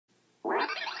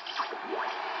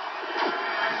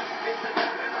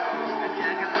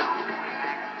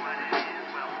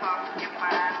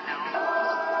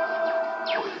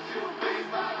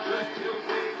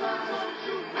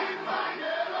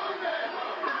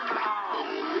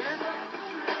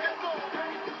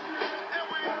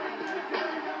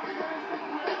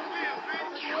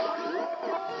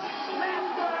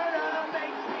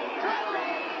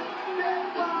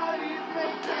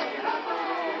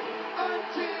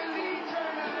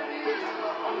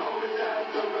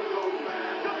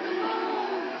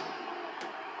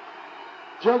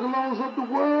Juggalos of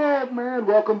the world, man.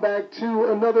 Welcome back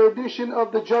to another edition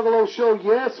of the Juggalo Show.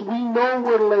 Yes, we know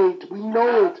we're late. We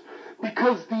know it.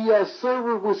 Because the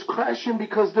server was crashing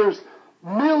because there's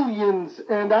millions,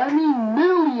 and I mean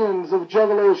millions of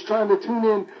Juggalos trying to tune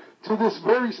in to this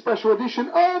very special edition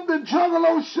of the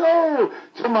Juggalo Show.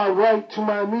 To my right, to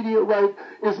my immediate right,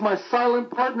 is my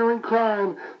silent partner in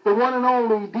crime, the one and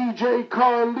only DJ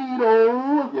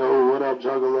Carlito. Yo, what up,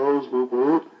 Juggalos? Whoop,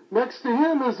 whoop. Next to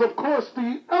him is, of course,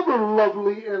 the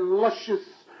ever-lovely and luscious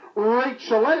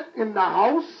Rachelette in the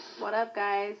house. What up,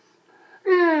 guys?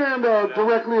 And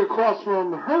directly across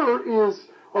from her is,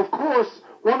 of course,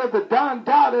 one of the Don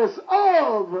Dadas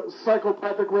of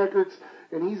Psychopathic Records.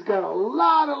 And he's got a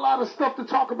lot of stuff to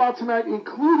talk about tonight,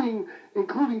 including,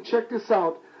 check this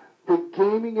out, the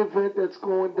gaming event that's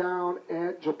going down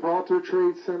at Gibraltar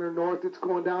Trade Center North. It's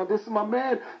going down. This is my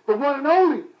man, the one and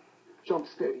only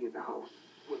Jumpsteady in the house.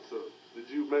 What's up? Did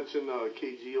you mention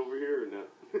KG over here or not?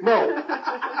 No.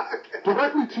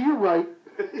 Directly to your right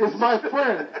is my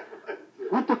friend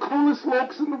with the coolest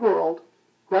looks in the world.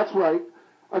 That's right.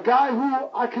 A guy who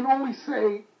I can only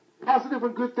say positive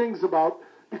and good things about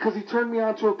because he turned me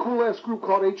on to a cool-ass group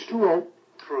called H2O.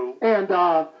 True. And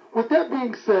with that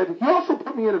being said, he also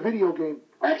put me in a video game.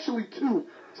 Actually, two.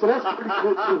 So that's pretty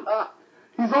cool, too.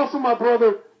 He's also my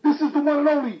brother. This is the one and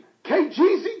only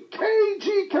KG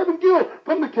Kevin Gill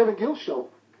from the Kevin Gill Show.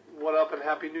 What up, and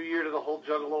Happy New Year to the whole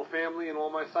Juggalo family and all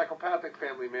my Psychopathic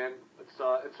family, man.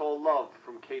 It's all love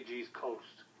from KG's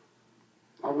coast.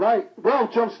 All right. Well,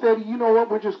 Jumpsteady, you know what?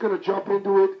 We're just going to jump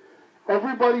into it.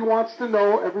 Everybody wants to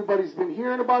know. Everybody's been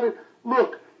hearing about it.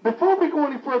 Look, before we go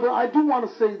any further, I do want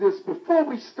to say this. Before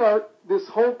we start this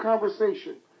whole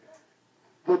conversation,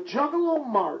 the Juggalo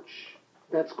March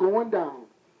that's going down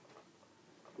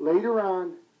later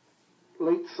on,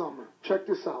 late summer, check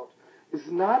this out, is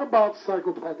not about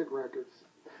Psychopathic Records.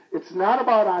 It's not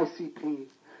about ICP.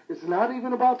 It's not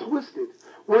even about Twisted.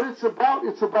 What it's about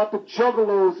the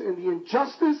Juggalos and the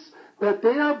injustice that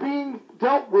they are being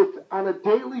dealt with on a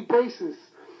daily basis.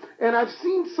 And I've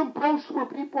seen some posts where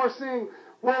people are saying,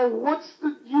 well, what's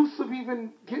the use of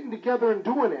even getting together and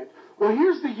doing it? Well,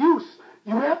 here's the use.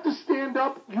 You have to stand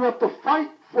up. You have to fight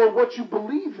for what you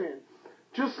believe in.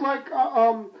 Just like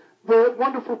the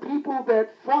wonderful people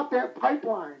that fought that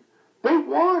pipeline. They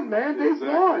won, man. They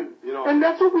won. You know, and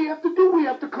that's what we have to do. We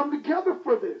have to come together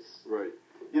for this. Right.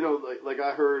 You know, like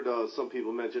I heard some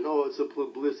people mention, oh, it's a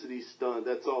publicity stunt.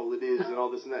 That's all it is, and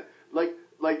all this and that. Like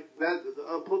that,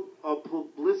 a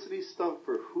publicity stunt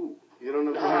for who? You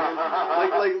know what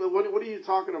I'm saying? What are you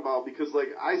talking about? Because like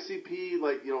ICP,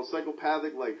 like, you know,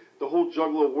 Psychopathic, like the whole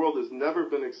Juggalo world has never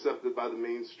been accepted by the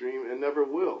mainstream and never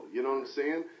will. You know what I'm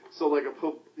saying? So like a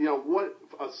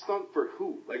stunt for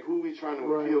who? Like who are we trying to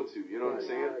appeal to? You know what I'm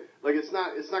saying? Right. Like it's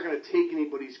not going to take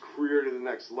anybody's career to the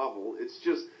next level. It's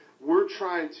just we're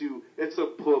trying to. It's a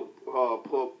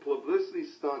publicity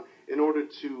stunt in order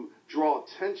to draw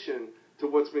attention to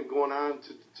what's been going on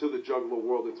to the Juggalo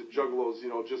world and to Juggalos, you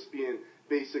know, just being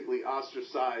basically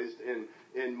ostracized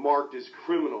and marked as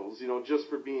criminals, you know, just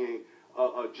for being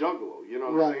a Juggalo, you know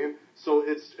what I'm saying? So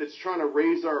it's trying to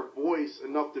raise our voice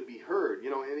enough to be heard, you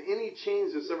know, and any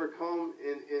change that's ever come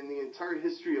in the entire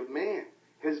history of man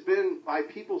has been by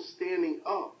people standing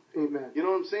up. Amen. You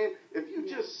know what I'm saying? If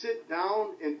you just sit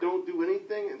down and don't do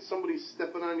anything and somebody's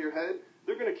stepping on your head,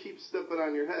 they're going to keep stepping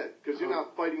on your head because you're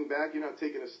not fighting back, you're not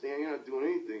taking a stand, you're not doing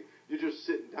anything. You're just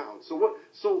sitting down.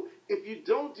 So if you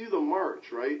don't do the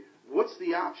march, right, what's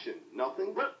the option? Nothing?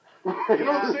 You know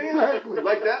what I'm saying? Exactly.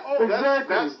 Like that? Oh,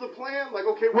 exactly. that's the plan? Like,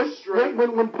 okay, we're straight.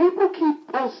 When people keep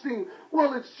posting,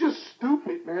 well, it's just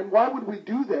stupid, man. Why would we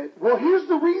do that? Well, here's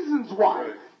the reasons why.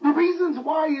 Right. The reasons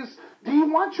why is, do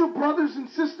you want your brothers and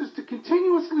sisters to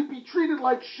continuously be treated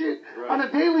like shit on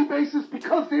a daily basis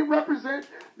because they represent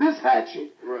this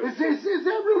hatchet? Right. Is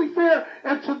that really fair?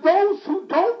 And to those who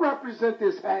don't represent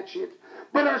this hatchet,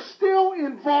 but are still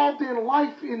involved in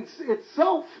life in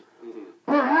itself,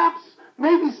 perhaps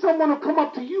maybe someone will come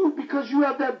up to you because you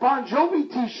have that Bon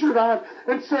Jovi t-shirt on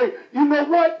and say, you know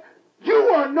what? You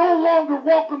are no longer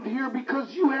welcomed here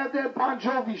because you have that Bon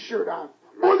Jovi shirt on.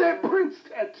 Or that Prince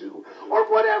tattoo,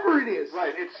 or whatever it is.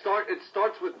 Right. It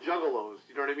starts with Juggalos.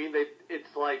 You know what I mean?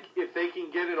 It's like if they can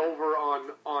get it over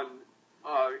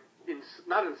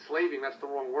not enslaving. That's the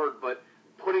wrong word, but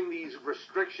putting these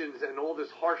restrictions and all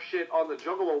this harsh shit on the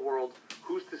Juggalo world.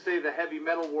 Who's to say the heavy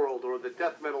metal world or the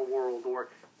death metal world or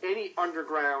any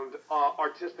underground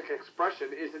artistic expression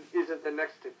isn't the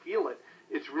next to feel it?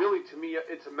 It's really, to me,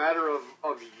 it's a matter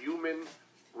of human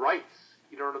rights.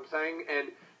 You know what I'm saying? And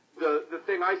the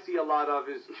thing I see a lot of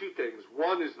is two things.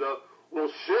 One is well,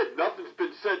 shit, nothing's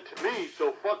been said to me,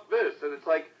 so fuck this. And it's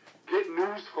like, get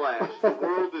newsflash. The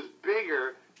world is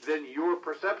bigger than your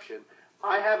perception.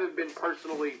 I haven't been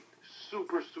personally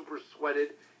super, super sweated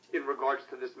in regards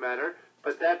to this matter,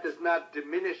 but that does not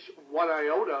diminish one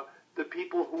iota the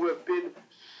people who have been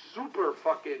super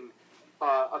fucking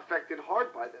affected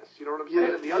hard by this. You know what I'm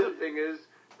saying? And the other thing is,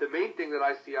 the main thing that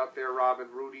I see out there, Rob and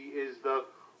Rudy, is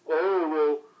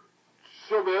well,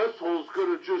 some asshole's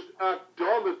going to just act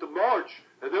dumb at the march,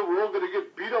 and then we're all going to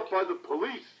get beat up by the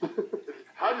police.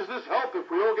 How does this help if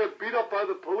we all get beat up by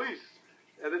the police?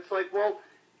 And it's like, well,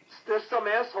 there's some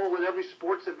asshole at every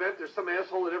sports event. There's some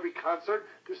asshole at every concert.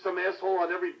 There's some asshole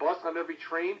on every bus, on every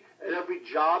train, at every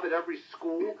job, at every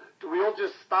school. Do we all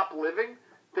just stop living?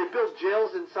 They build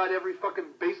jails inside every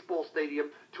fucking baseball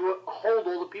stadium to hold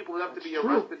all the people that have to be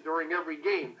arrested during every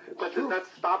game. But does that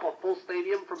stop a full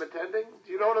stadium from attending?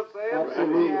 Do you know what I'm saying?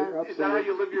 Absolutely. Is that how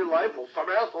you live your life? Well, some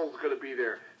asshole's going to be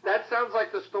there. That sounds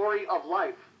like the story of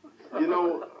life. You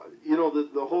know,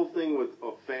 the whole thing with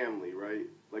a family, right?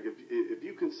 Like if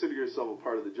you consider yourself a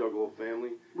part of the Juggalo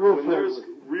family, there's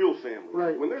real family,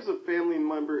 right. When there's a family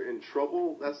member in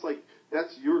trouble, that's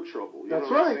your trouble. You know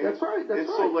That's what I'm right. saying? That's right. That's and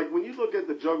right. so, like, when you look at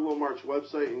the Juggalo March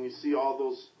website and you see all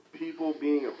those people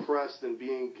being oppressed and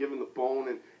being given the bone,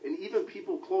 and even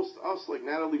people close to us, like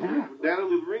Natalie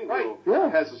Ringville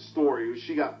has a story.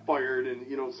 She got fired and,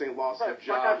 you know what I'm saying, lost her job. She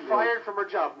got fired from her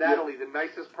job. Natalie, the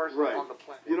nicest person on the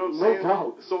planet. You know what I'm saying?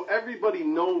 doubt. So everybody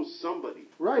knows somebody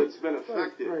that's been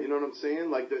affected. Right. You know what I'm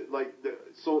saying?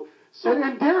 So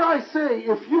and dare I say,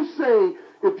 if you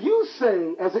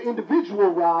say, as an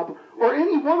individual, Rob, or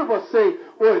any one of us say,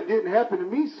 well, it didn't happen to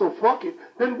me, so fuck it,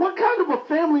 then what kind of a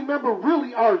family member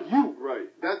really are you? Right.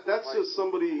 That's just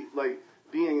somebody, like,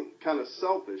 being kind of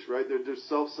selfish, right? They're just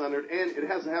self-centered, and it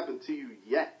hasn't happened to you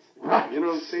yet. Right. You know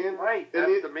what I'm saying? Right.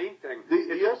 That's the main thing.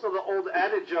 It's also the old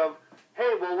adage of,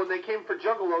 hey, well, when they came for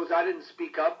Juggalos, I didn't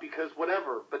speak up because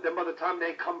whatever. But then by the time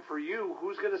they come for you,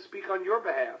 who's going to speak on your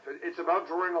behalf? It's about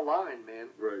drawing a line, man.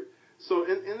 Right. So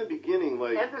in the beginning,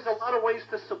 like... And there's a lot of ways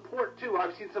to support, too.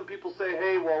 I've seen some people say,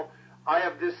 hey, well, I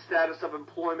have this status of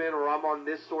employment or I'm on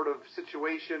this sort of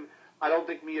situation. I don't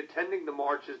think me attending the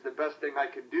march is the best thing I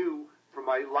could do for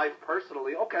my life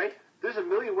personally. Okay, there's a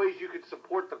million ways you could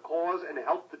support the cause and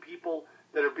help the people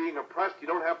that are being oppressed. You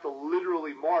don't have to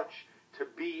literally march to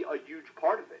be a huge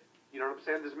part of it. You know what I'm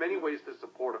saying? There's many ways to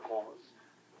support a cause.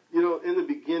 You know, in the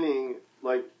beginning,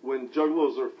 like, when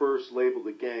Juggalos were first labeled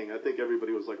a gang, I think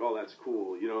everybody was like, oh, that's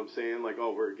cool. You know what I'm saying? Like,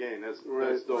 oh, we're a gang. That's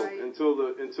dope. Right. Until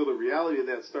the reality of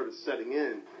that started setting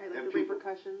in. Right, and the people,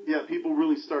 repercussions. Yeah, people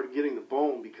really started getting the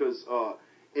bone because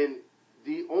in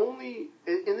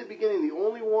the beginning, the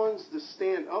only ones to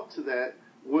stand up to that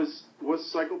was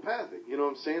Psychopathic. You know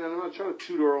what I'm saying? And I'm not trying to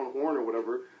toot our own horn or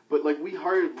whatever, but, like, we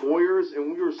hired lawyers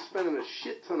and we were spending a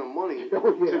shit ton of money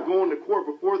to go into court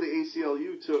before the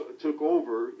ACLU took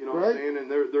over, you know what I'm saying?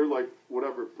 And they're like,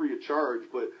 whatever, free of charge.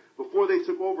 But before they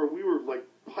took over, we were, like,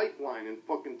 pipelining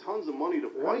fucking tons of money to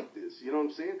fight this, you know what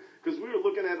I'm saying? Because we were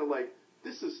looking at it like,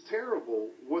 this is terrible,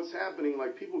 what's happening,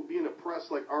 like, people being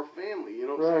oppressed, like, our family, you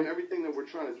know what I'm saying? Everything that we're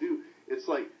trying to do, it's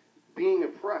like being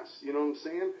oppressed, you know what I'm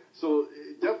saying? So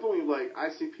definitely, like,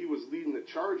 ICP was leading the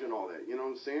charge and all that, you know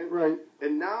what I'm saying? Right.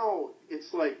 And now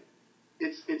it's like,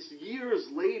 it's years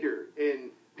later,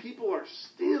 and people are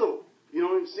still, you know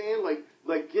what I'm saying?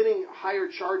 Like getting higher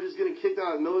charges, getting kicked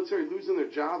out of the military, losing their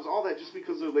jobs, all that just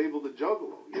because they're labeled a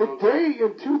Juggalo. You know Today,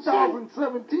 in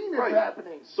 2017, it's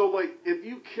happening. So, like, if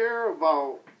you care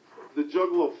about the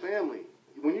Juggalo family,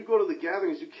 when you go to the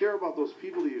gatherings, you care about those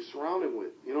people that you're surrounded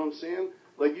with. You know what I'm saying?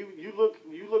 Like, you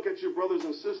look at your brothers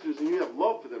and sisters and you have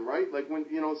love for them, right? Like, when,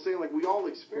 you know what I'm saying? Like, we all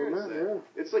experience that.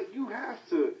 Yeah. It's like you have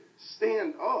to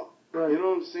stand up. Right. You know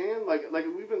what I'm saying? Like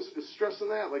we've been stressing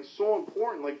that, like, so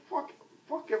important. Like, fuck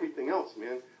everything else,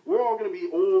 man. We're all going to be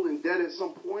old and dead at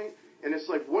some point, and it's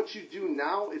like what you do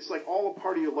now, it's like all a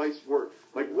part of your life's work.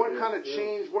 Like, what kind of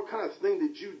change, what kind of thing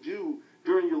did you do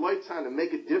during your lifetime to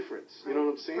make a difference? You know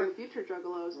what I'm saying? For future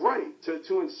Juggalos. Right,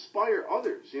 to inspire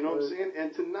others, you know what I'm saying?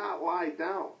 And to not lie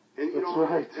down. And, you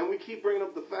know, and we keep bringing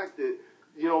up the fact that,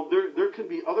 you know, there can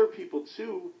be other people,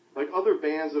 too, like other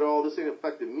bands that, oh, this ain't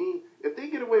affected me. If they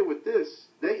get away with this,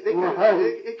 they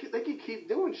can keep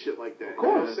doing shit like that. You know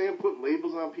what I'm saying? Put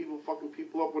labels on people, fucking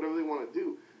people up, whatever they want to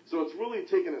do. So it's really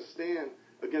taking a stand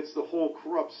against the whole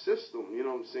corrupt system, you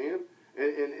know what I'm saying?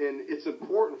 And it's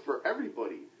important for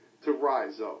everybody to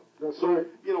rise up. That's so, right.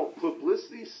 you know,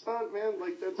 publicity stunt, man,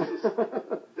 like,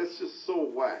 that's just so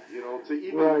whack, you know, to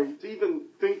even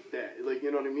think that, like,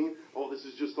 you know what I mean? Oh, this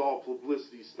is just all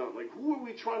publicity stunt. Like, who are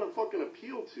we trying to fucking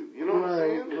appeal to? You know what I'm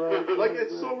saying? Like,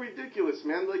 it's so ridiculous,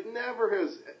 man. Like, never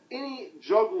has any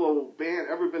Juggalo band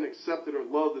ever been accepted or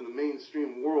loved in the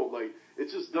mainstream world. Like, it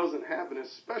just doesn't happen,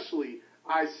 especially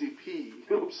ICP, you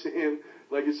know what I'm saying?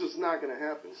 Like, it's just not going to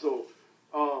happen. So,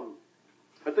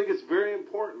 I think it's very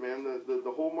important, man.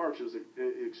 The whole march is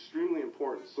extremely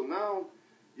important. So now,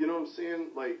 you know what I'm saying?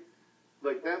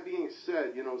 Like that being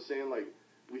said, you know what I'm saying? Like,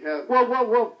 we have...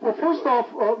 Well, first off,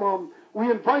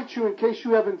 we invite you, in case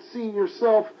you haven't seen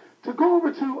yourself, to go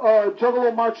over to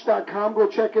juggalomarch.com, go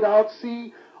check it out,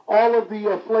 see all of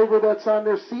the flavor that's on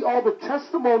there, see all the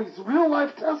testimonies,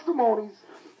 real-life testimonies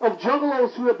of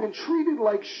juggalos who have been treated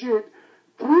like shit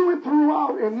through and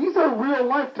throughout, and these are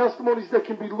real-life testimonies that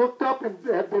can be looked up and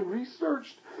have been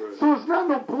researched. Right. So it's not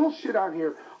no bullshit on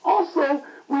here. Also,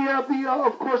 we have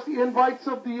of course, the invites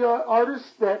of the artists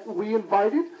that we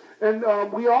invited, and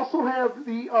we also have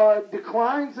the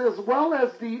declines as well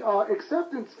as the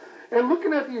acceptance. And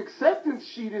looking at the acceptance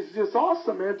sheet is just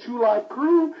awesome, man. 2 Live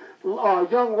Crew,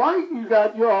 Young Light, you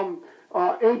got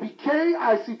ABK,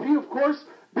 ICP, of course,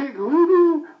 Big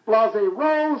Hoodoo, Blase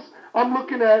Rose. I'm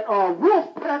looking at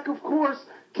Wolfpack, of course,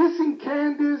 Kissing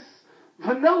Candace,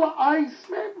 Vanilla Ice.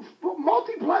 Man,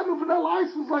 multi-platinum Vanilla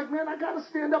Ice was like, man, I got to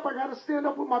stand up. I got to stand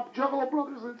up with my Juggalo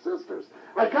brothers and sisters.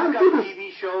 Right, I got to do this.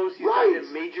 TV shows. He's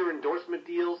got major endorsement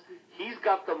deals. He's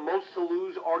got the most to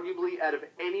lose, arguably, out of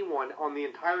anyone on the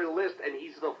entire list, and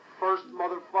he's the first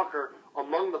motherfucker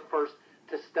among the first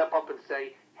to step up and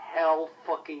say, hell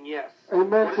fucking yes.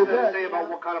 Amen what to does that that. say about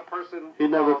what kind of person he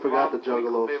never forgot the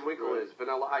Juggalos. Van Winkle is?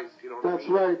 Vanilla Ice, you know what I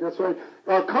mean? That's right.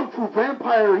 Kung Fu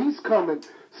Vampire, he's coming.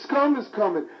 Scum is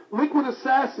coming. Liquid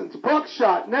Assassins,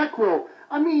 Buckshot, Necro.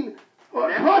 I mean,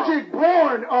 Project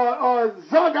Born,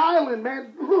 Zug Island,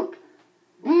 man. Look,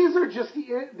 these are just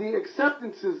the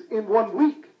acceptances in 1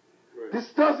 week. Right. This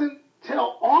doesn't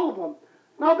tell all of them.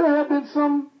 Now, there have been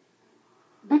some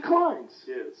declines.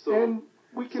 Yeah, and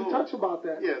we can touch about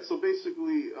that. Yeah, so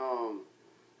basically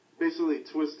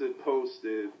Twisted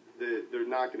posted that they're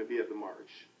not going to be at the march.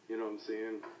 You know what I'm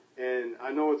saying? And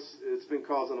I know it's been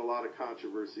causing a lot of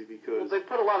controversy because... Well, they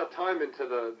put a lot of time into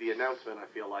the announcement, I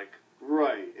feel like.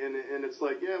 Right, and it's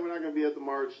like, yeah, we're not going to be at the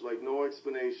march, like, no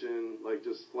explanation, like,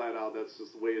 just flat out, that's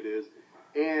just the way it is.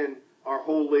 And our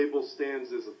whole label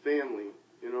stands as a family,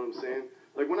 you know what I'm saying?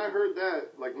 Like, when I heard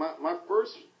that, like, my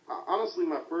first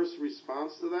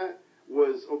response to that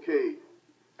was, okay,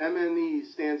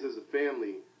 MNE stands as a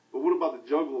family, but what about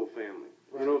the Juggalo family?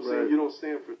 You know what I'm saying? You don't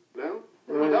stand for them?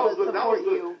 Right. That was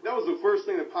the first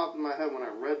thing that popped in my head when I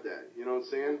read that, you know what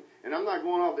I'm saying? And I'm not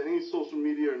going off any social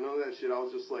media or none of that shit. I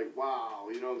was just like, wow,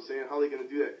 you know what I'm saying? How are they going to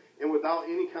do that? And without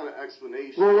any kind of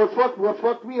explanation. Well, what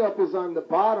fucked me up is on the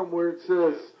bottom where it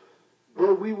says,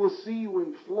 but we will see you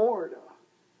in Florida.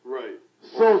 Right.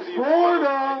 So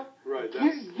Florida, right.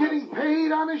 Getting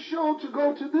paid on a show to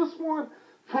go to this one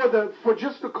for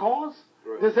just the cause?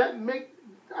 Right. Does that make...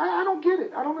 I don't get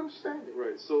it. I don't understand it.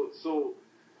 Right.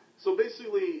 So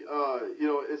basically, you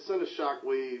know, it sent a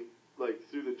shockwave, like,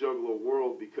 through the Juggalo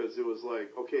world because it was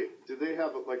like, okay, do they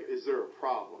have, is there a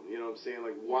problem? You know what I'm saying?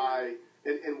 Like, why,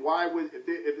 and why would,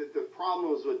 if the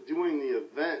problem was with doing the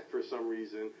event for some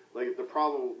reason, like, if the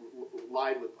problem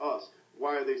lied with us,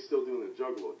 why are they still doing the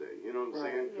Juggalo Day? You know what I'm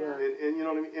saying? Yeah. And you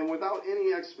know what I mean? And without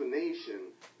any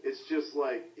explanation, it's just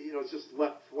like, you know, it's just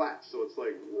left flat. So it's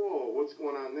like, whoa, what's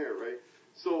going on there, right?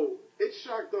 So it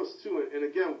shocked us too, and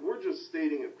again, we're just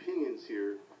stating opinions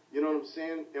here. You know what I'm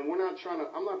saying? And I'm not trying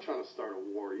to start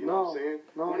a war. You know what I'm saying?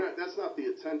 No. That's not the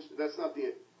attention. That's not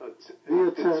the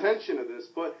intention of this.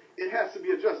 But it has to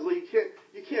be addressed. Like,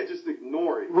 you can't just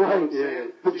ignore it. You know what I'm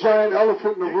saying? The giant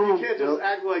elephant in the room. You can't just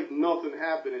act like nothing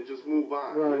happened and just move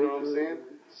on. Right. You know what I'm saying?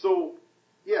 So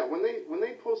yeah, when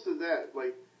they posted that,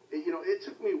 like, you know, it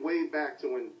took me way back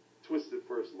to when Twisted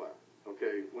first left.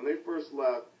 Okay, when they first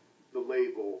left the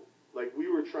label, like, we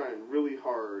were trying really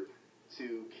hard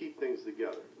to keep things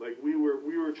together. Like, we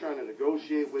were trying to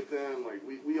negotiate with them. Like,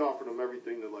 we offered them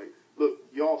everything to, like, look,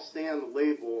 y'all stay on the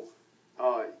label.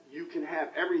 You can have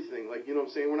everything. Like, you know what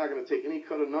I'm saying? We're not going to take any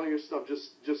cut of none of your stuff.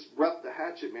 Just rep the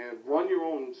hatchet, man. Run your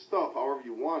own stuff however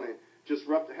you want it. Just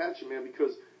rep the hatchet, man,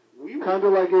 because we were... Kind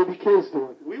of like ABK's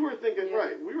doing. We were thinking,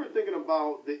 right, we were thinking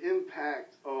about the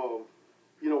impact of,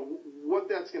 you know, what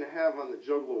that's going to have on the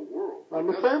Juggalo world. On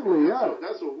the family,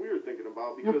 That's what we were thinking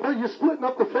about. Because you're splitting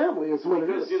up the family is what it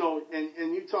is. Because, you know,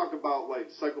 and you talk about, like,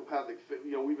 psychopathic,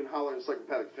 you know, we've been hollering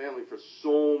psychopathic family for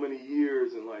so many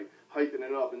years and, like, hyping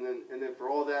it up. And then for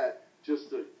all that just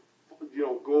to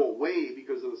go away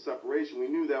because of the separation, we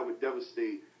knew that would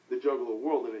devastate the Juggalo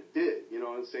world, and it did. You know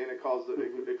what I'm saying? It caused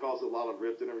a lot of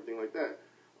rift and everything like that.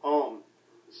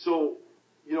 So,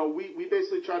 we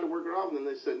basically tried to work it out, and then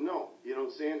they said no. You know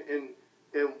what I'm saying?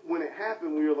 And when it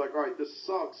happened, we were like, all right, this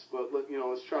sucks, but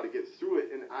let's try to get through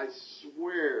it. And I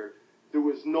swear there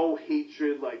was no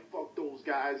hatred, like, fuck those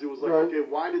guys. It was like, okay,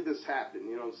 why did this happen?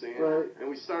 You know what I'm saying? Right. And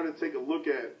we started to take a look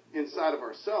at inside of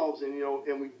ourselves, and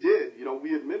and we did.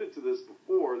 We admitted to this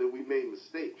before that we made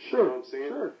mistakes. Sure. You know what I'm saying?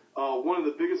 Sure. One of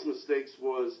the biggest mistakes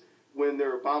was when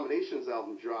their Abominations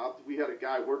album dropped. We had a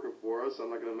guy working for us.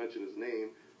 I'm not going to mention his name,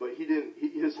 but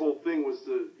his whole thing was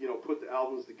to put the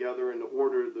albums together and to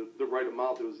order the right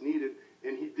amount that was needed,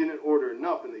 and he didn't order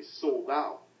enough, and they sold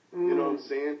out. You know what I'm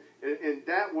saying? And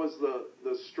that was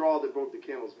the straw that broke the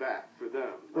camel's back for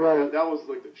them. Right. That was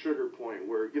like the trigger point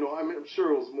where, I'm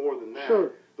sure it was more than that.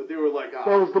 Sure. But they were like, that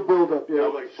was the build-up, yeah. They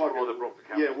were like, fuck straw it. that broke the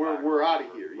camel's back. We're out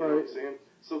of here. You know Right. what I'm saying?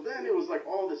 So then it was like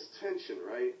all this tension,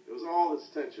 right? It was all this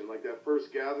tension. Like that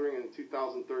first gathering in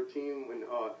 2013 when,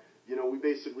 we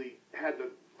basically had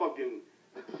to fucking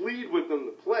plead with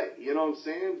them to play. You know what I'm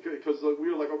saying? Because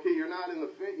we were like, okay, you're not in the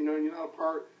you're not a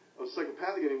part of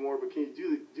Psychopathic anymore, but can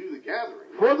you do the gathering?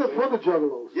 For the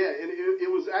Juggalos. Yeah, and it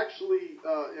was actually,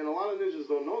 and a lot of ninjas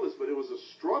don't know this, but it was a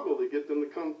struggle to get them to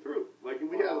come through. Like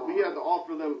we had to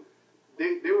offer them.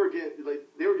 They were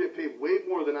getting paid way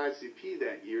more than ICP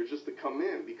that year just to come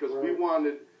in because we didn't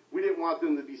want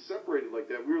them to be separated like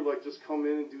that. We were like, just come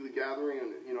in and do the gathering,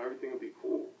 and everything would be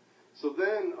cool. So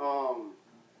then,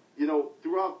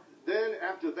 then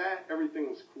after that, everything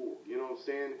was cool. You know what I'm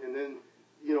saying? And then,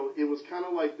 it was kind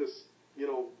of like this,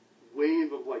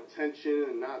 wave of like tension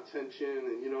and not tension,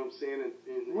 and you know what I'm saying?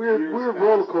 And weird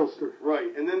roller coaster.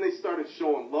 Right. And then they started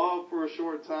showing love for a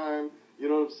short time. You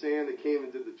know what I'm saying? They came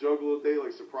and did the Juggalo Day,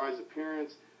 like surprise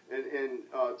appearance. And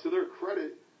to their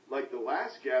credit, like the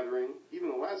last gathering,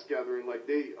 like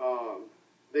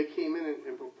they came in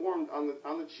and performed on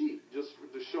the cheap just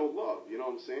to show love. You know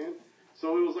what I'm saying?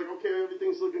 So it was like, okay,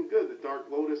 everything's looking good. The Dark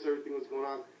Lotus, everything was going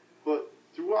on. But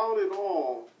throughout it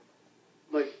all,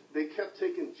 like, they kept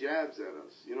taking jabs at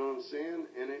us, you know what I'm saying?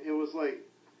 And it was like,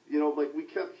 like we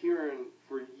kept hearing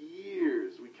for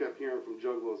years, from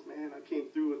Juggalos, man, I came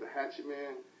through with the Hatchet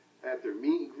Man at their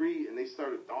meet and greet, and they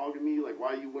started dogging me, like,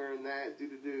 why are you wearing that,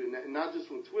 and not just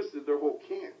from Twisted, their whole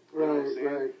camp, you know what I'm saying?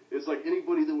 Right. It's like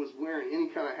anybody that was wearing any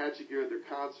kind of Hatchet gear at their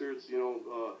concerts,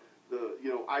 the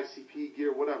ICP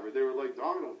gear, whatever, they were like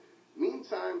dogging them.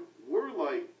 Meantime, we're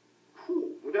like,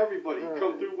 cool with everybody. Right.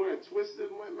 Come through wearing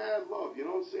Twisted and mad love. You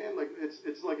know what I'm saying? Like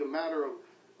it's like a matter of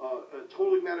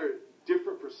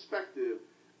different perspective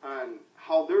on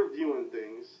how they're viewing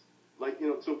things, like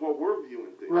to what we're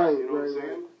viewing things. Right. You know what I'm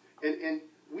saying? And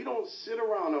we don't sit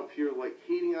around up here like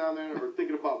hating on them or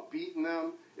thinking about beating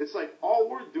them. It's like all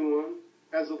we're doing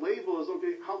as a label is,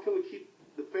 okay, how can we keep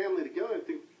the family together and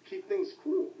keep things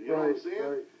cool? You know what I'm saying?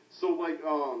 Right. So like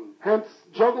hence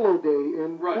Juggalo Day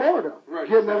in Florida,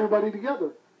 getting everybody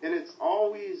together. And it's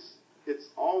always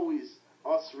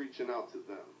us reaching out to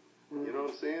them. You know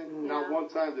what I'm saying? Mm-hmm. Not one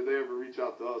time did they ever reach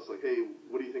out to us like, hey,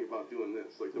 what do you think about doing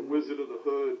this? Like the Wizard of the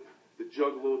Hood, the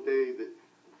Juggalo Day,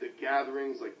 the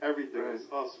gatherings, like everything is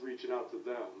us reaching out to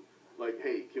them. Like,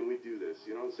 hey, can we do this?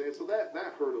 You know what I'm saying? So that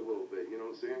hurt a little bit, you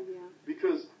know what I'm saying? Yeah.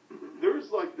 Because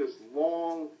there's like this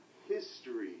long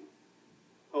history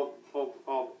of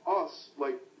us,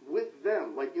 like, with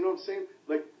them. Like, you know what I'm saying?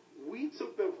 Like, we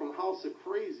took them from House of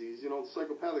Crazies,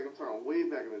 Psychopathic, I'm talking way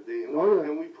back in the day,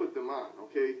 and we put them on,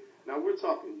 okay? Now, we're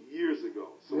talking years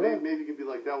ago. So maybe it could be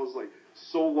like, that was like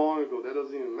so long ago, that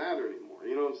doesn't even matter anymore.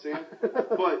 You know what I'm saying?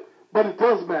 But it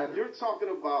does matter. You're talking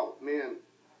about, man,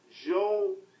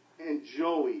 Joe and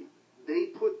Joey, they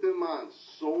put them on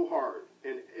so hard.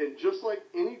 And just like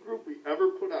any group we ever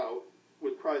put out,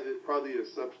 with probably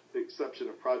the exception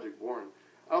of Project Born.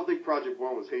 I don't think Project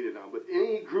Born was hated on, but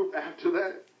any group after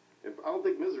that, and I don't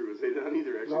think Misery was hated on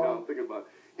either, actually, now I'm thinking about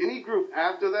it. Any group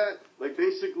after that, like,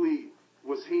 basically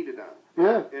was hated on.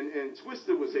 Yeah. And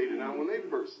Twisted was hated on when they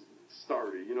first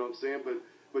started, you know what I'm saying?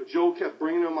 But Joe kept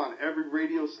bringing them on every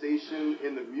radio station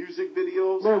in the music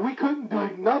videos. Man, we couldn't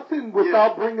do nothing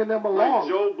without bringing them along. Like,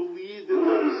 Joe believed in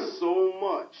them so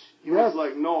much. He was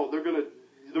like, no, they're gonna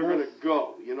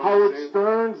go. You know Howard what I'm saying?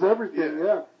 Stearns, everything,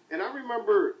 yeah. And I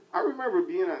remember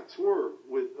being on tour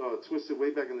with Twisted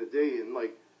way back in the day, and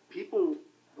like people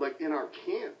like in our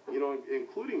camp,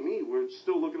 including me, were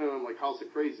still looking at them like House of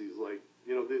Crazies, like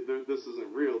this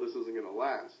isn't real, this isn't gonna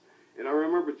last. And I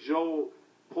remember Joe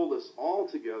pulled us all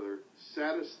together,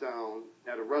 sat us down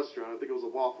at a restaurant, I think it was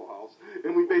a Waffle House,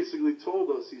 and we basically told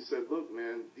us, he said, look,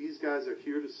 man, these guys are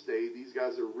here to stay, these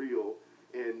guys are real,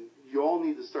 and you all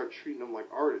need to start treating them like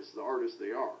artists, the artists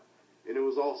they are. And it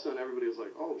was all of a sudden, everybody was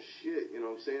like, oh, shit, you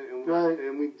know what I'm saying?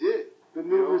 And we did. The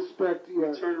new respect, yeah.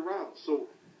 We turned around. So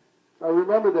I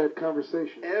remember that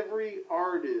conversation. every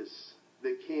artist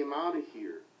that came out of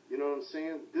here, you know what I'm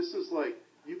saying? This is like,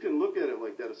 you can look at it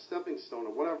like that, a stepping stone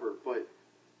or whatever, but,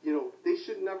 you know, they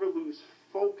should never lose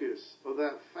focus of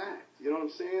that fact. You know what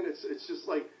I'm saying? It's just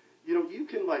like, you know, you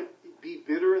can, like, be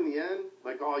bitter in the end,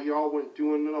 like, oh, y'all weren't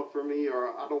doing enough for me,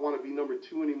 or I don't want to be number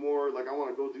 2 anymore, like, I want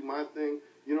to go do my thing.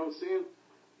 You know what I'm saying?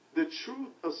 The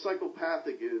truth of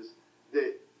Psychopathic is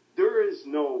that there is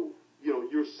no, you know,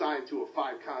 you're signed to a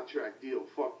 5-contract deal,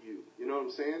 fuck you. You know what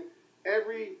I'm saying?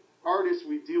 Every artist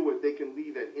we deal with, they can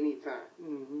leave at any time.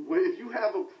 Mm-hmm. If you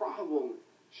have a problem,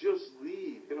 just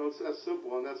leave. You know, it's that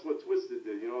simple, and that's what Twisted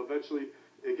did. You know, eventually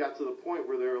it got to the point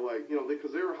where they were like, you know,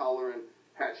 because they were hollering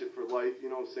Hatchet for life, you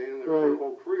know what I'm saying, their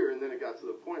whole career, and then it got to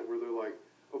the point where they're like,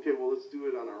 okay, well, let's do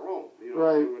it on our own. You know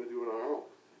what I'm saying? We're going to do it on our own.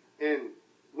 And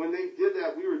when they did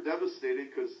that, we were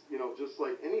devastated because, you know, just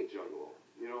like any juggalo,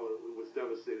 you know, it was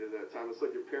devastated at that time. It's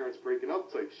like your parents breaking up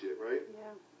type shit, right?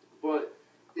 Yeah. But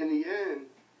in the end,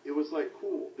 it was like,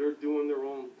 cool, they're doing their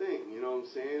own thing, you know what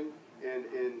I'm saying?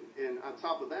 And on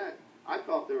top of that, I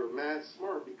thought they were mad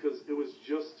smart because it was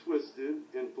just Twisted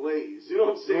and Blaze, you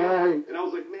know what I'm saying? Right. And I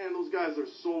was like, man, those guys are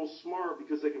so smart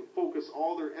because they can focus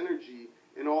all their energy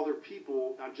and all their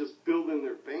people on just building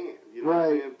their band, you know what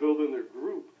I'm saying? Building their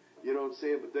group, you know what I'm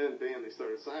saying? But then, bam, they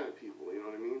started signing people, you know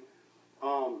what I mean?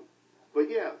 But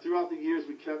yeah, throughout the years,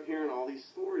 we kept hearing all these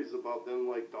stories about them,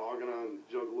 like, dogging on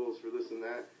Juggalos for this and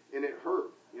that, and it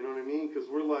hurt, you know what I mean? Because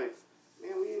we're like,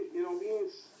 man, we ain't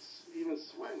even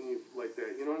sweating you like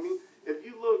that, you know what I mean? If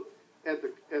you look at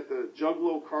the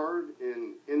Juggalo card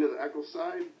in Into the Echo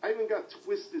Side, I even got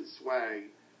Twisted swag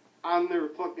on their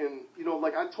fucking, you know,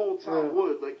 like I told Tom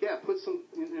Wood, like, yeah, put some,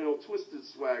 you know, Twisted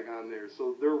swag on there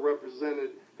so they're represented,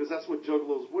 because that's what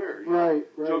Juggalos wear. You know? Right.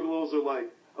 Juggalos are like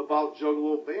about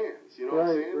Juggalo bands, you know what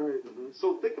I'm saying? Right. Mm-hmm.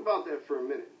 So think about that for a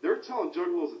minute. They're telling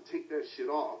Juggalos to take that shit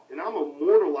off, and I'm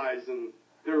immortalizing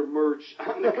their merch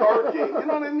on the card game. You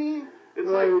know what I mean? It's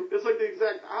like the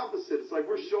exact opposite. It's like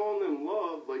we're showing them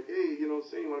love, like, hey, you know what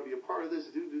I'm saying, you want to be a part of this,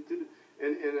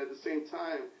 and at the same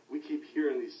time, we keep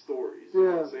hearing these stories, you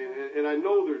know what I'm saying? And I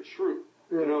know they're true,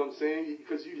 you know what I'm saying?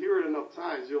 Because you hear it enough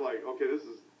times, you're like, okay, this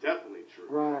is definitely true.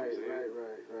 Right.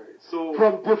 So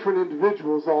from different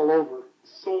individuals all over.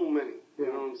 So many, you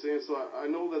know what I'm saying? So I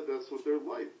know that that's what they're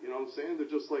like, you know what I'm saying?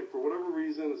 They're just like, for whatever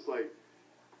reason, it's like,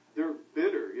 they're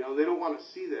bitter, you know, they don't want to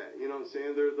see that, you know what I'm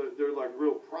saying? They're like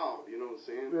real proud, you know what I'm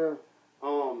saying? Yeah.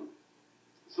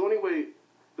 So anyway,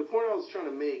 the point I was trying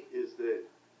to make is that,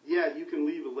 yeah, you can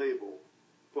leave a label,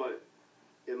 but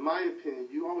in my opinion,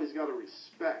 you always got to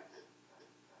respect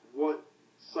what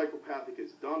Psychopathic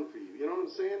has done for you, you know what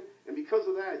I'm saying? And because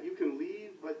of that, you can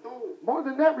leave, but don't... More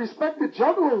than that, respect the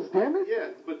Juggalos, damn it. Yeah,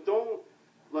 but don't,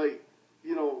 like,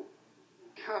 you know,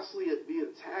 constantly be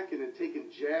attacking and taking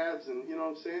jabs, and you know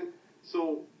what I'm saying?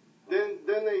 So then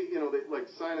they, you know, they like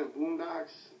signing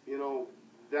Boondocks, you know,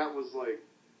 that was like,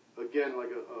 again, like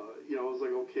you know, it was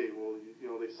like, okay, well, you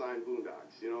know, they signed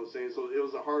Boondocks, you know what I'm saying? So it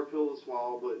was a hard pill to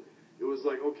swallow, but it was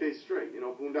like, okay, straight, you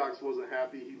know, Boondocks wasn't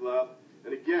happy, he left,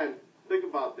 and again, think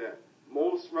about that.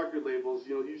 Most record labels,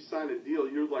 you know, you sign a deal,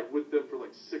 you're like with them for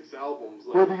like 6 albums.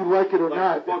 Like, whether you like it or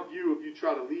not. Fuck you if you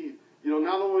try to leave. You know,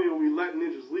 not only are we letting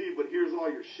ninjas leave, but here's all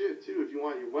your shit too. If you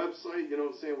want your website, you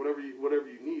know what I'm saying, whatever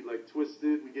you need. Like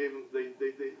Twisted, we gave them. They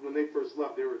when they first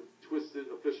left, they were Twisted,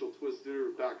 official Twisted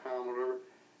or .com or whatever.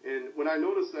 And when I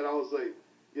noticed that, I was like,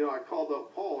 you know, I called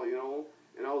up Paul, you know,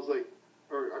 and I was like,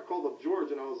 or I called up George,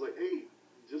 and I was like, hey,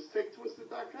 just take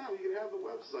Twisted.com. You can have the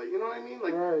website. You know what I mean?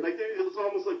 Like, it was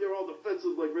almost like they're all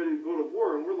defensive, like ready to go to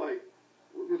war, and we're like,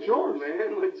 it's yours,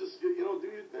 man. Like, just, you know, do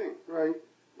your thing. Right.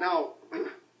 Now.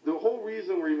 The whole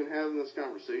reason we're even having this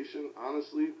conversation,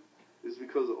 honestly, is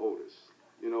because of Otis,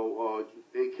 you know,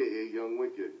 a.k.a. Young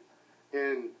Wicked.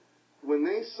 And when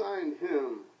they signed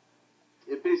him,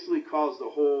 it basically caused the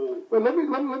whole... Well, let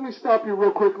me stop you real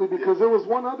quickly, because there was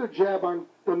one other jab on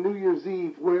New Year's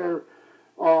Eve where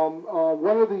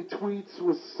one of the tweets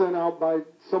was sent out by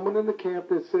someone in the camp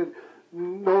that said,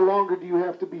 no longer do you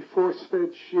have to be force-fed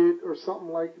shit or something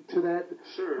like to that.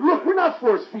 Sure. Look, we're not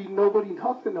force-feeding nobody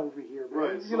nothing over here, man.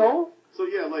 Right. You know? So,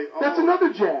 yeah, like... That's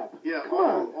another jab. Yeah,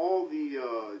 all the,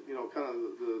 you know, kind of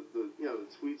the you know, the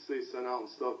tweets they sent out and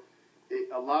stuff,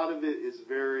 a lot of it is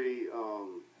very,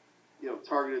 you know,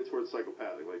 targeted towards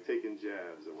Psychopathic, like taking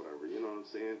jabs or whatever, you know what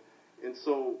I'm saying? And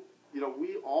so,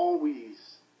 we always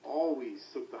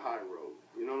took the high road.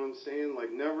 You know what I'm saying?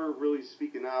 Like, never really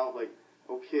speaking out, like,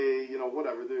 okay,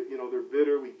 whatever. They're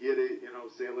bitter. We get it. You know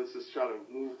what I'm saying? Let's just try to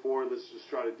move forward. Let's just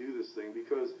try to do this thing.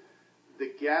 Because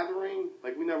the gathering,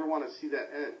 like, we never want to see that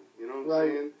end. You know what I'm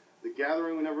saying? The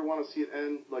gathering, we never want to see it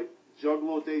end. Like,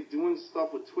 Juggalo Day, doing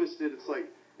stuff with Twisted, it's like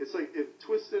if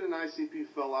Twisted and ICP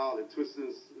fell out, and Twisted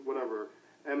and whatever,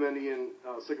 MNE and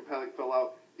Psychopathic fell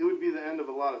out, it would be the end of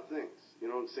a lot of things. You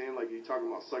know what I'm saying? Like, you're talking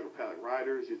about Psychopathic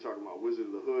Riders, you're talking about Wizard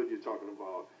of the Hood, you're talking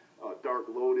about Dark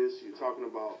Lotus, you're talking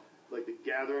about, like, the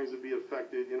gatherings would be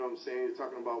affected, you know what I'm saying? You're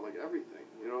talking about, like, everything,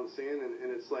 you know what I'm saying?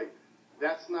 And it's like,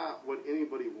 that's not what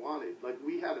anybody wanted. Like,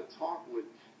 we had a talk with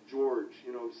George,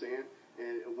 you know what I'm saying?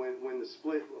 And when the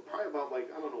split, probably about,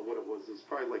 like, I don't know what it was, it was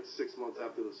probably like 6 months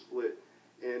after the split.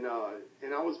 And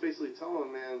I was basically telling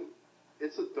him, man,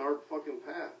 it's a dark fucking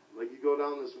path. Like, you go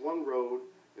down this one road,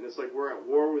 and it's like we're at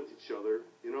war with each other,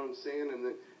 you know what I'm saying? And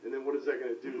then what is that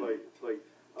going to do? Like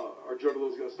our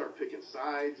Juggalo's going to start picking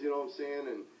sides, you know what I'm saying?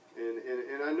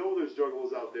 And I know there's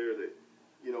Juggalos out there that,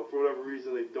 for whatever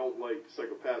reason, they don't like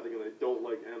Psychopathic and they don't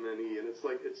like MNE. And it's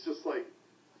just like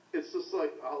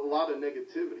a lot of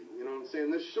negativity, you know what I'm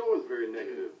saying? This show is very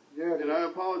negative. Yeah, and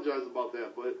I apologize about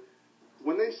that, but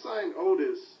when they signed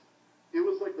Otis, it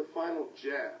was like the final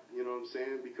jab, you know what I'm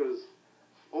saying? Because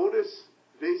Otis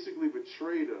basically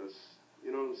betrayed us,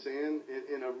 you know what I'm saying,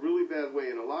 in a really bad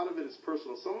way. And a lot of it is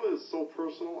personal. Some of it is so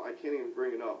personal, I can't even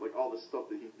bring it up, like all the stuff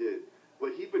that he did.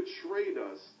 But he betrayed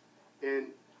us, and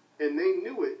they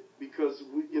knew it because,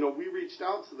 we reached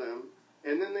out to them,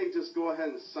 and then they just go ahead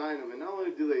and sign him. And not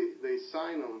only do they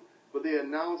sign him, but they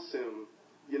announce him,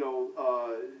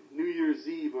 New Year's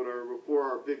Eve or before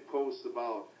our big post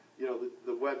about,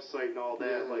 the website and all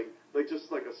that, like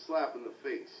just like a slap in the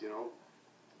face,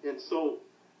 And so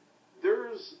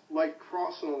there's like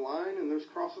crossing a line, and there's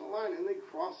crossing a line, and they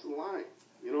cross the line.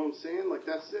 You know what I'm saying? Like,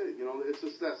 that's it. It's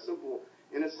just that simple.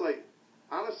 And it's like,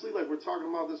 honestly, like, we're talking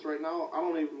about this right now, I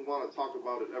don't even want to talk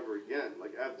about it ever again.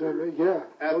 Like, after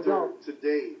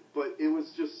today. But it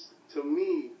was just, to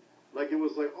me, like, it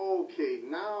was like, oh, okay,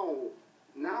 now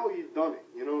you've done it.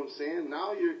 You know what I'm saying?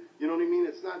 Now you know what I mean?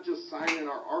 It's not just signing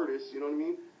our artists, you know what I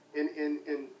mean?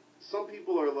 And some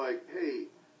people are like, hey,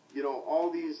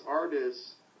 all these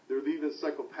artists, they're leaving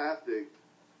Psychopathic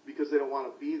because they don't want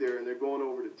to be there, and they're going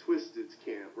over to Twisted's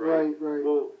camp, right? Right.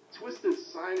 Well, Twisted's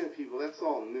signing people, that's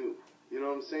all new. You know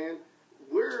what I'm saying?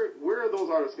 Where are those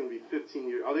artists going to be 15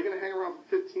 years? Are they going to hang around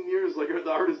for 15 years like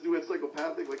the artists do at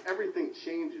Psychopathic? Like, everything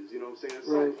changes, you know what I'm saying? At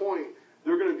some point,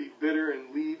 they're going to be bitter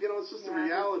and leave. It's just the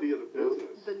reality of the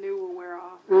business. The new will wear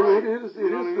off. Right. It is the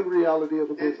reality of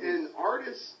the business. And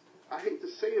artists, I hate to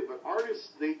say it, but artists,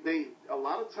 they a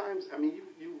lot of times, I mean,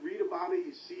 you read about it,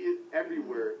 you see it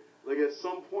everywhere. Like, at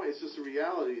some point, it's just a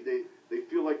reality. They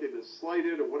feel like they've been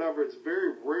slighted or whatever. It's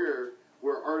very rare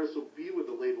where artists will be with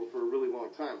the label for a really long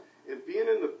time. And being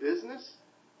in the business,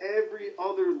 every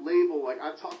other label, like,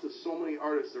 I talked to so many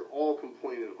artists, they're all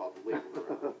complaining about the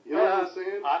label. You know what I'm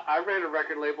saying? I ran a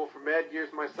record label for mad years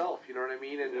myself, you know what I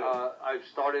mean? And I've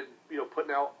started,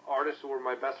 putting out artists who were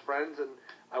my best friends, and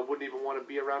I wouldn't even want to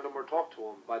be around them or talk to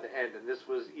them by the end. And this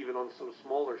was even on some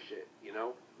smaller shit,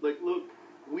 Like, look,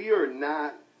 we are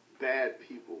not bad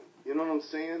people. You know what I'm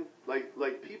saying?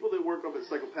 Like people that work up at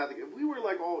Psychopathic, if we were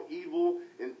like all evil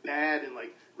and bad and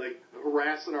like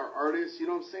harassing our artists, you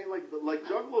know what I'm saying? Like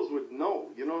Juggalos would know,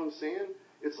 you know what I'm saying?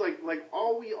 It's like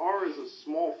all we are is a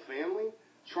small family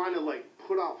trying to like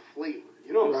put out flavor.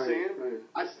 You know what I'm saying? Right.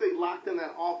 I stay locked in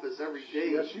that office every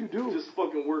day. Yes, you do. Just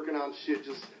fucking working on shit.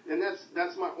 And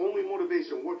that's my only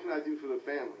motivation. What can I do for the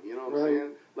family? You know what I'm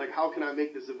saying? Like, how can I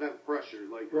make this event fresher?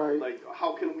 Like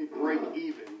how can we break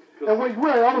even? And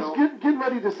I was getting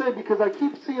ready to say, because I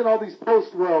keep seeing all these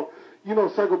posts,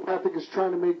 Psychopathic is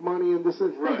trying to make money and this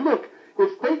is... Right. Hey, look,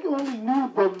 if they only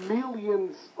knew the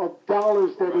millions of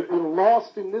dollars that have been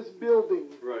lost in this building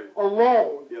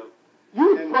alone,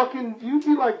 you'd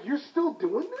be like, you're still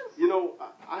doing this?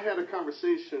 I had a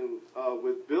conversation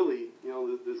with Billy,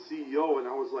 the CEO, and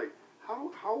I was like,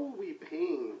 how are we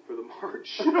paying for the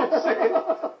march? You know what I'm saying?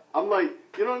 I'm like,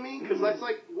 you know what I mean? Because that's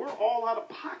like, we're all out of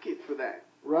pocket for that.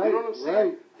 Right. You know what I'm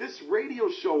saying? This radio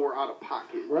show, we're out of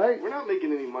pocket. Right. We're not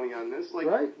making any money on this. Like,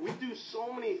 we do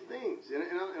so many things.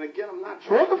 And again, I'm not for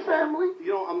trying the family.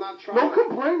 I'm not trying no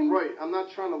complaining. Right. I'm not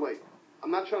trying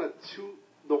to toot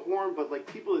the horn, but like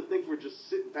people that think we're just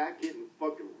sitting back getting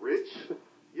fucking rich.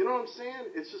 You know what I'm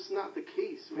saying? It's just not the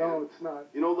case, man. No, it's not.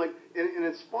 And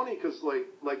it's funny because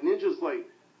like Ninja's like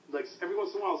every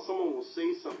once in a while someone will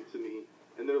say something to me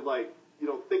and they're like,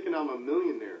 thinking I'm a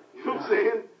millionaire. You know what I'm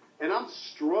saying? And I'm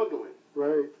struggling.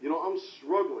 Right. You know, I'm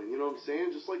struggling, you know what I'm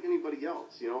saying? Just like anybody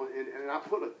else, you know, and I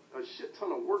put a shit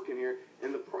ton of work in here,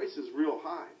 and the price is real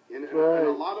high. And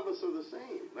a lot of us are the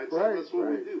same. That's what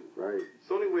we do. Right.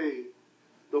 So anyway,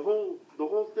 the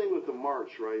whole thing with the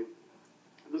march, right?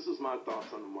 This is my thoughts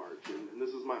on the march, and this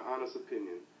is my honest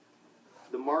opinion.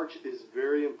 The march is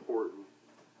very important,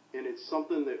 and it's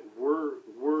something that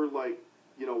we're like,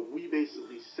 you know, we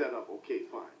basically set up, okay,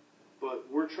 fine. But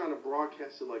we're trying to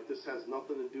broadcast it like this has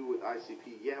nothing to do with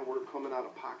ICP. Yeah, we're coming out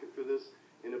of pocket for this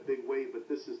in a big way, but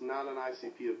this is not an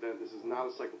ICP event. This is not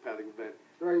a psychopathic event.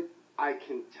 Right. I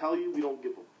can tell you we don't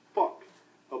give a fuck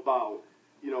about,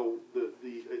 you know,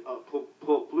 the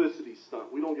publicity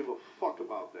stunt. We don't give a fuck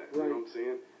about that. Right. You know what I'm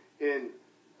saying? And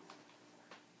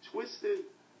Twisted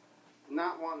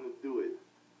not wanting to do it,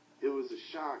 it was a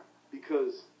shock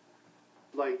because,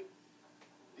 like,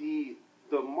 the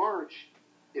march,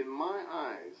 in my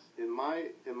eyes, in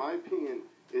my opinion,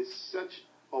 is such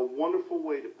a wonderful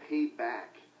way to pay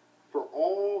back for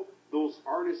all those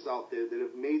artists out there that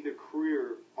have made their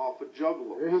career off of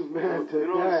Juggalo. Amen to you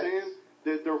know what that. I'm saying?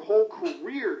 That their whole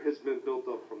career has been built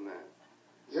up from that.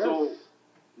 Yes. So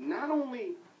not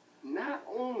only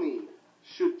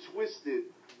should Twisted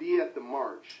be at the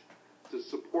march to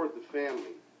support the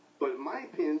family, but in my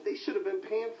opinion, they should have been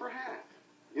paying for half.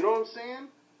 You know what I'm saying?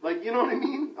 Like, you know what I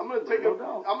mean? I'm gonna take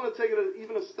it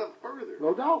even a step further.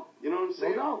 No doubt. You know what I'm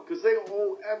saying? No doubt. Because they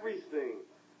owe everything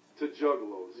to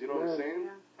Juggalos. You know what I'm saying?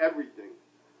 Yeah. Everything.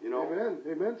 You know.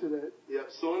 Amen to that. Yeah.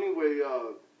 So anyway,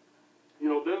 you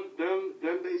know,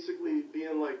 them basically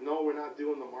being like, no, we're not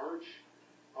doing the march.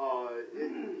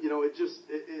 You know,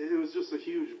 it was just a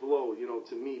huge blow, you know,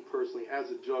 to me personally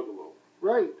as a Juggalo.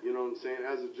 Right. You know what I'm saying?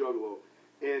 As a Juggalo.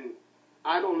 And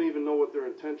I don't even know what their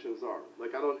intentions are.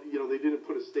 Like, I don't, you know, they didn't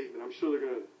put a statement. I'm sure they're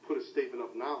going to put a statement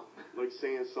up now, like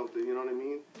saying something, you know what I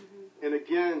mean? Mm-hmm. And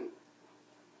again,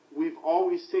 we've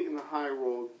always taken the high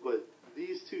road, but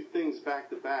these two things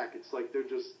back to back, it's like they're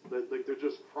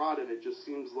just prodding. It just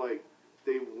seems like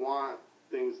they want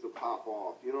things to pop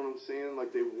off. You know what I'm saying?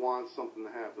 Like they want something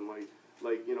to happen.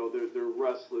 Like you know, they're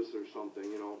restless or something.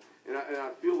 You know, and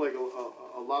I feel like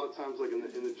a lot of times, like in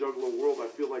the Juggalo world, I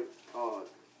feel like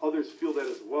others feel that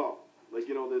as well. Like,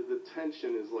 you know, the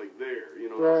tension is like there. You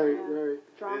know, right, Yeah. right.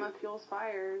 Drama fuels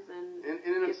fires and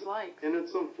it's gets likes. And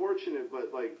it's unfortunate,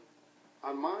 but like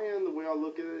on my end, the way I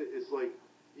look at it is like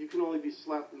you can only be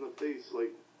slapped in the face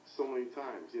like so many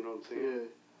times. You know what I'm saying?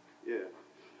 Yeah.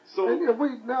 So and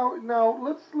wait, now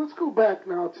let's go back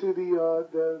now to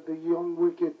the Young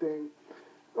Wicked thing.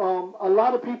 A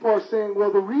lot of people are saying,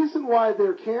 well, the reason why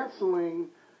they're canceling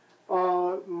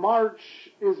March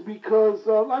is because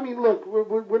I mean, look,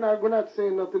 we're not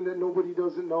saying nothing that nobody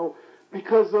doesn't know,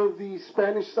 because of the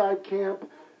Spanish side camp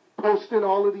posting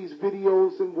all of these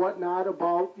videos and whatnot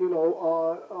about, you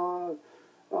know,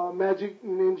 Magic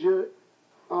Ninja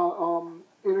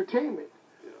Entertainment.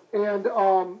 Yeah.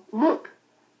 And look,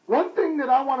 one thing that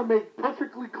I want to make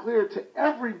perfectly clear to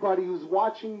everybody who's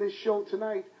watching this show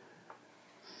tonight: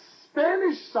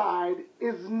 Spanish side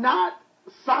is not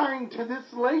signed to this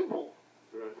label.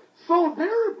 Right. So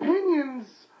their opinions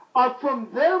are from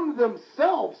them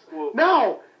themselves. Well,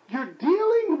 now, you're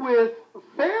dealing with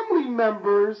family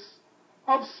members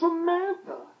of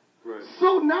Samantha. Right.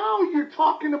 So now you're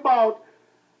talking about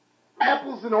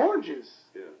apples and oranges,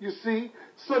 you see.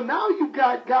 So now you've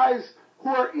got guys who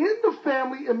are in the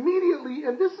family immediately,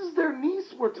 and this is their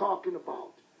niece we're talking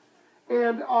about.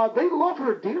 And they love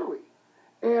her dearly.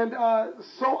 And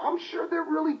so I'm sure they're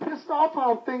really pissed off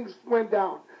how things went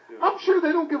down. Yeah. I'm sure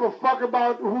they don't give a fuck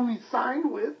about who he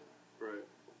signed with. Right.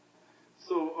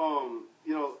 So,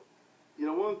 you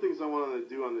know, one of the things I wanted to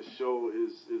do on the show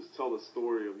is tell the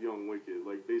story of Young Wicked,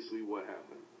 like basically what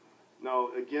happened. Now,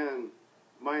 again,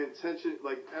 my intention,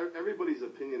 like everybody's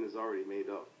opinion is already made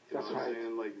up. You know what I'm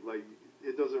saying? Like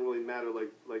it doesn't really matter.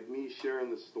 Like me sharing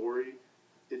the story,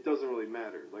 it doesn't really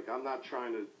matter. Like I'm not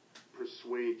trying to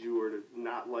persuade you or to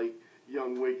not like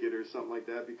Young Wicked or something like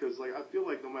that, because like I feel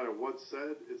like no matter what's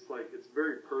said, it's like it's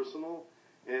very personal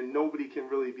and nobody can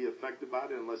really be affected by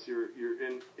it unless you're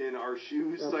in our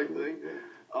shoes type thing.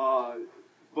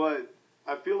 But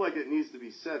I feel like it needs to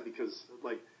be said because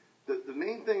like the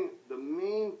main thing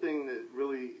that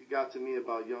really got to me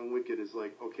about Young Wicked is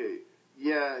like, okay,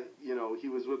 yeah, you know, he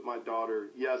was with my daughter.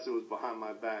 Yes, it was behind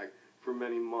my back for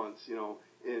many months, you know,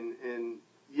 and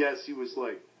yes, he was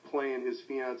like playing his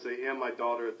fiance and my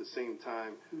daughter at the same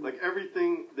time. Mm-hmm. Like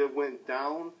everything that went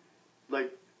down,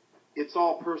 like it's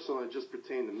all personal and just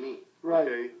pertained to me. Right.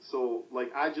 Okay. So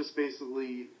like I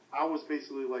was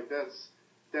basically like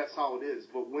that's how it is.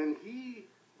 But when he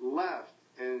left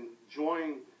and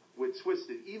joined with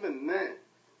Twisted, even then,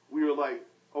 we were like,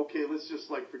 okay, let's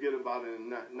just like forget about it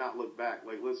and not look back.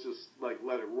 Like, let's just like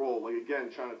let it roll. Like,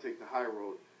 again, trying to take the high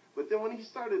road. But then when he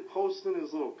started posting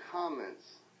his little comments,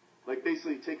 like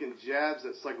basically taking jabs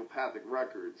at Psychopathic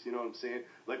Records, you know what I'm saying?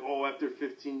 Like, oh, after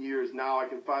 15 years, now I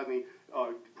can finally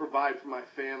provide for my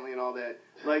family and all that.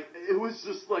 Like, it was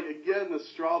just like, again, the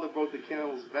straw that broke the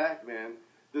camel's back, man.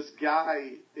 This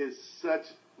guy is such,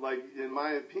 like, in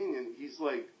my opinion, he's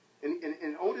like,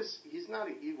 and Otis, he's not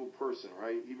an evil person,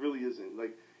 right? He really isn't.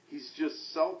 Like, he's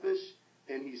just selfish,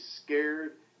 and he's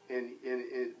scared, and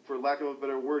for lack of a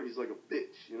better word, he's like a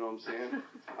bitch, you know what I'm saying?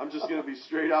 I'm just going to be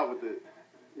straight out with it.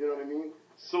 You know what I mean?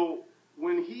 So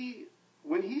when he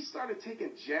started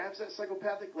taking jabs at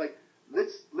Psychopathic, like,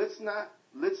 let's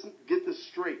get this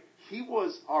straight. He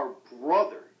was our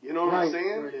brother. You know what I'm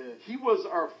saying? Right. He was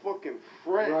our fucking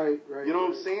friend. Right. You know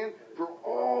what I'm saying? For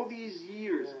all these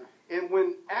years. Yeah. And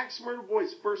when Axe Murder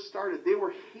Boys first started, they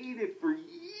were hated for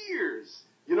years.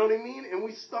 You know what I mean? And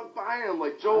we stuck by them.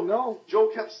 Like, Joe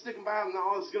kept sticking by them.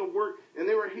 No, it's going to work. And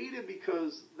they were hated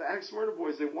because the Axe Murder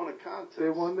Boys, they won a contest. They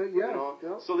won the, yeah. You know?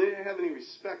 Yeah. So they didn't have any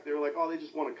respect. They were like, oh, they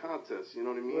just won a contest. You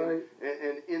know what I mean? Right.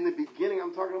 And in the beginning,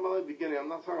 I'm talking about the beginning. I'm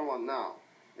not talking about now.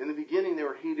 In the beginning, they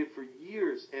were hated for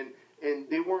years. And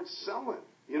they weren't selling.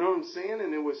 You know what I'm saying?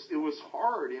 And it was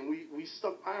hard. And we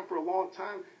stuck by them for a long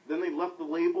time. Then they left the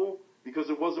label because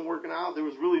it wasn't working out. There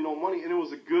was really no money. And it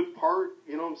was a good part.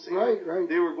 You know what I'm saying? Right.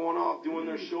 They were going off doing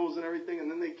their shows and everything. And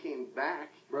then they came back.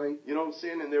 Right. You know what I'm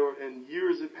saying? And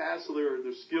years had passed, so their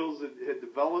skills had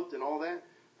developed and all that.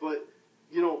 But,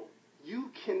 you know,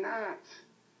 you cannot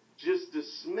just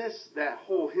dismiss that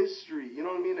whole history. You know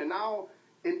what I mean? And now,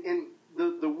 and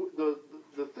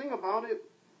the thing about it,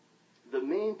 the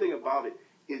main thing about it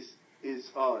is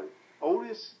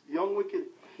Otis, Young Wicked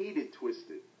hated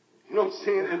Twisted. You know what I'm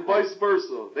saying? And vice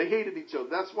versa. They hated each other.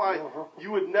 That's why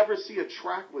you would never see a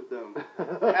track with them,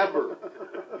 ever.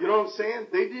 You know what I'm saying?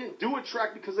 They didn't do a track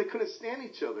because they couldn't stand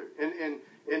each other.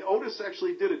 And Otis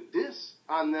actually did a diss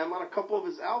on them on a couple of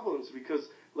his albums because,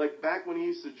 like, back when he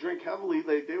used to drink heavily,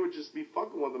 they would just be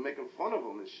fucking with him, making fun of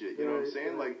him and shit. You know what I'm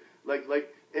saying? Like,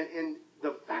 and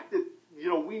the fact that, you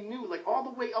know, we knew, like, all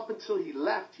the way up until he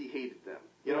left, he hated them.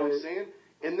 You know what I'm saying?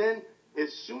 And then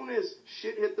as soon as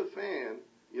shit hit the fan,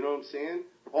 you know what I'm saying?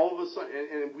 All of a sudden,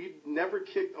 and we never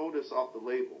kicked Otis off the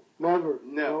label. Never.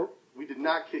 Nope. We did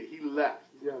not kick. He left.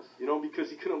 Yes. You know, because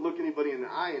he couldn't look anybody in the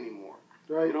eye anymore.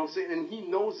 Right. You know what I'm saying? And he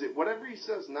knows it. Whatever he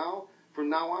says now, from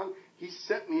now on, he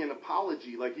sent me an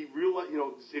apology. Like, he realized, you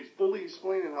know, it's fully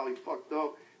explaining how he fucked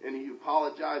up, and he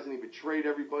apologized, and he betrayed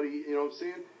everybody, you know what I'm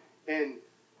saying? And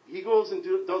he goes and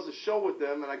does a show with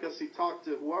them, and I guess he talked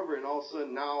to whoever, and all of a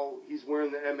sudden now he's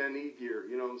wearing the MNE gear,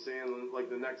 you know what I'm saying, like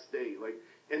the next day. Like,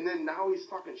 and then now he's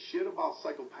talking shit about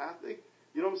Psychopathic,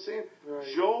 you know what I'm saying?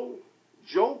 Right.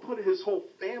 Joe put his whole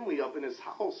family up in his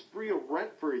house free of rent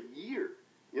for a year,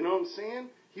 you know what I'm saying?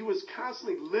 He was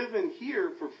constantly living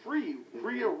here for free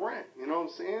of rent, you know what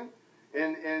I'm saying?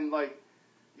 And like,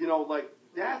 you know, like,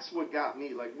 that's what got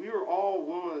me. Like, we were all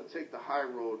willing to take the high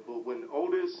road, but when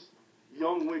Otis,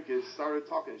 Young Wicked, started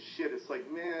talking shit, it's like,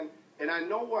 man, and I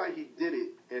know why he did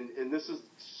it, and this is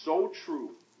so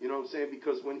true, you know what I'm saying?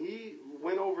 Because when he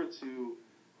went over to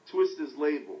Twisted's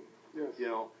label, you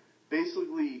know,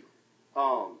 basically,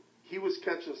 he was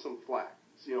catching some flack.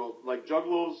 You know, like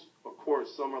Juggalos, of course,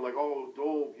 some are like, oh,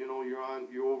 you know,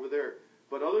 you're over there.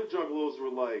 But other Juggalos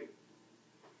were like,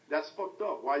 that's fucked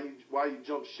up. Why you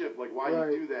jump ship? Like, why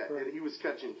you do that? Right. And he was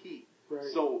catching heat. Right.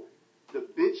 So the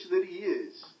bitch that he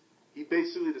is, he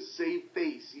basically, to save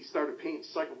face, he started painting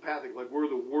Psychopathic like we're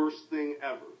the worst thing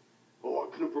ever. Oh,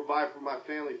 I couldn't provide for my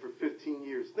family for 15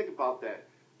 years. Think about that.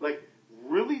 Like,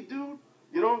 really, dude?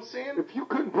 You know what I'm saying? If you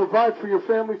couldn't provide for your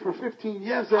family for 15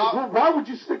 years, why would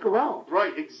you stick around?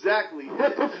 Right, exactly.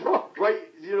 What the fuck? Right,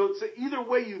 you know, so either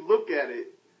way you look at it,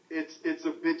 it's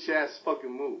a bitch-ass fucking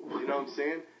move. You know what I'm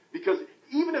saying? Because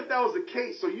even if that was the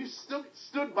case, so you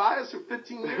stood by us for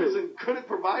 15 years and couldn't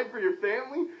provide for your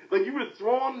family? Like, you were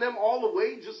throwing them all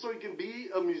away just so you can be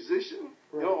a musician?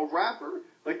 Right. You know, a rapper?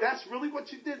 Like, that's really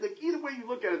what you did? Like, either way you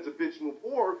look at it, it's a bitch move,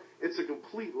 or it's a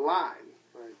complete lie.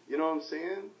 Right. You know what I'm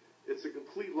saying? It's a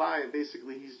complete lie, and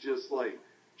basically he's just, like,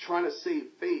 trying to save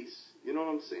face. You know what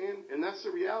I'm saying? And that's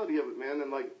the reality of it, man.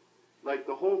 And, like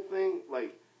the whole thing,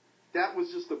 like, that was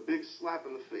just a big slap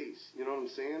in the face. You know what I'm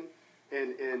saying?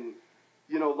 And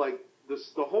you know, like,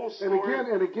 the whole story.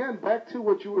 And again, back to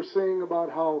what you were saying about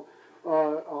how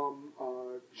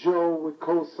Joe would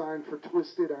co-sign for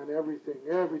Twisted on everything.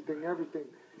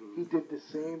 He did the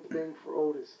same thing for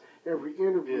Otis. Every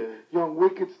interview, Yeah. Young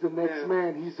Wicked's the next Yeah.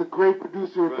 man. He's a great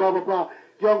producer. Right. Blah blah blah.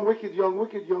 Young Wicked, Young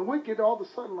Wicked, Young Wicked. All of a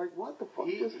sudden, like, what the fuck?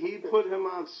 He put him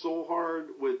on so hard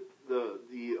with the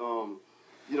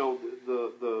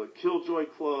Killjoy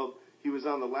Club. He was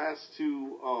on the last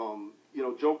two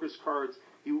Joker's cards.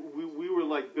 We were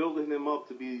like building him up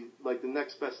to be like the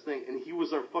next best thing, and he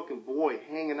was our fucking boy,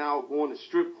 hanging out, going to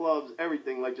strip clubs,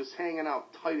 everything, like just hanging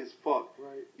out tight as fuck.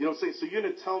 Right. You know what I'm saying? So you're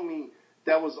gonna tell me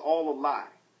that was all a lie?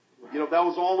 Right. You know, that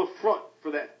was all a front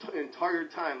for that entire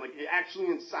time. Like, actually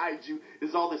inside you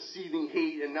is all the seething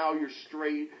hate, and now you're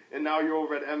straight, and now you're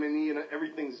over at MNE, and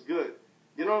everything's good.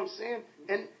 You know what I'm saying?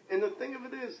 And the thing of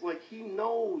it is, like, he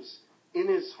knows in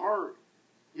his heart,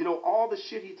 you know, all the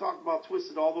shit he talked about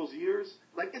Twisted all those years,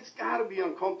 like, it's got to be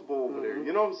uncomfortable over there.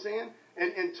 You know what I'm saying?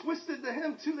 And Twisted to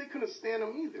him, too, they couldn't stand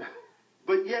him either.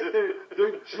 But yet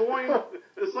they're joined,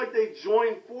 it's like they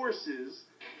joined forces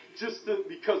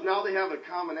because now they have a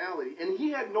commonality. And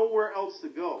he had nowhere else to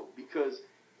go, because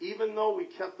even though we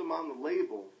kept him on the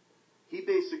label, he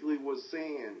basically was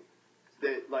saying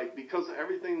that, like, because of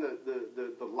everything,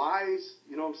 the lies,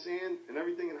 you know what I'm saying, and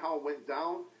everything and how it went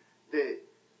down, that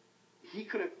he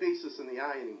couldn't face us in the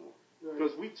eye anymore.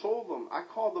 Because we told him, I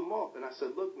called him up, and I said,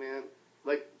 look, man,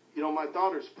 like, you know, my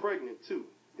daughter's pregnant, too.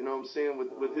 You know what I'm saying,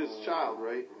 with his child,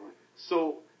 right?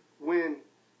 So when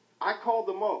I called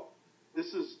him up, this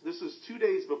is 2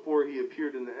 days before he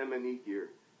appeared in the MNE gear.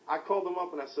 I called him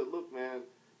up and I said, look, man,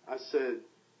 I said,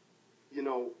 you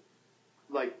know,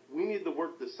 like, we need to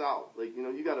work this out. Like, you know,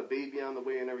 you got a baby on the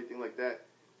way and everything like that.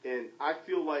 And I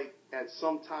feel like at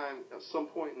some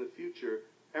point in the future,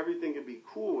 everything can be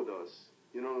cool with us.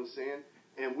 You know what I'm saying?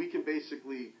 And we can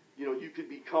basically, you know, you could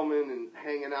be coming and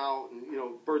hanging out and, you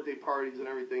know, birthday parties and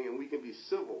everything, and we can be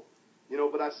civil. You know,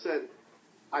 but I said,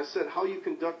 how you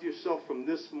conduct yourself from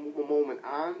this moment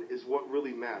on is what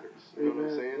really matters. You know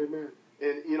what I'm saying? Amen.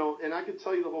 And, you know, and I could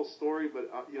tell you the whole story, but,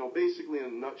 you know, basically in a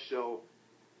nutshell,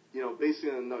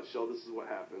 this is what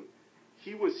happened.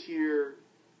 He was here,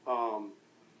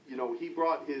 you know, he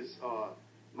brought his,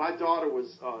 my daughter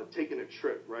was taking a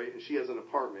trip, right? And she has an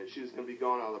apartment. She was going to be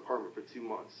gone out of the apartment for 2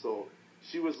 months. So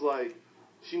she was like,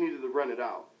 she needed to rent it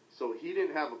out. So he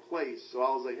didn't have a place. So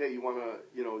I was like, hey, you want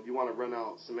to rent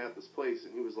out Samantha's place?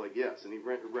 And he was like, yes. And he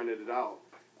rented it out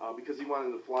because he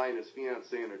wanted to fly in his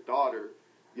fiance and her daughter,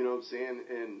 you know what I'm saying,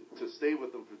 and to stay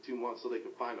with them for 2 months so they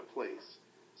could find a place.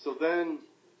 So then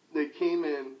they came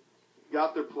in,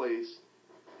 got their place,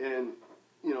 and,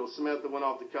 you know, Samantha went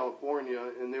off to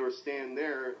California, and they were staying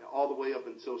there all the way up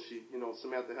until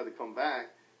Samantha had to come back,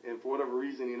 and for whatever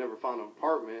reason, he never found an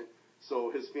apartment,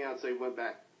 so his fiance went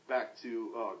back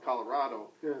to Colorado.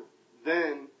 Yeah.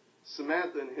 Then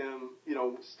Samantha and him, you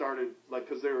know, started, like,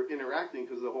 because they were interacting,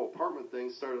 because the whole apartment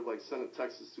thing started, like, sending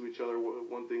texts to each other.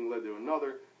 One thing led to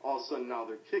another. All of a sudden, now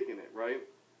they're kicking it, right?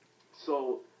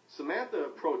 So Samantha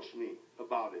approached me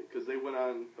about it, because they went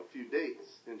on a few dates,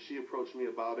 and she approached me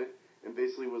about it, and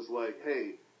basically was like,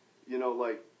 hey,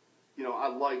 I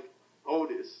like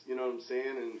Otis, you know what I'm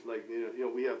saying? And, like, you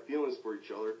know, we have feelings for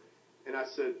each other. And I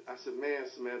said, man,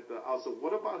 Samantha, I said,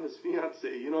 what about his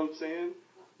fiance? You know what I'm saying?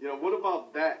 You know, what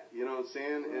about that? You know what I'm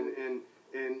saying?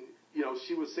 And you know,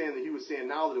 she was saying that he was saying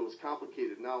now that it was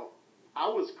complicated. Now, I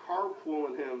was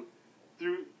carpooling him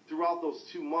throughout those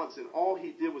 2 months, and all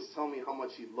he did was tell me how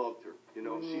much he loved her. You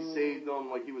know, she saved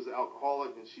him, like he was an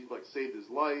alcoholic, and she, like, saved his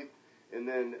life. And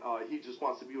then he just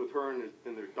wants to be with her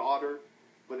and their daughter.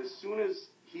 But as soon as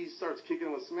he starts kicking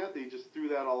it with Samantha, he just threw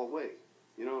that all away.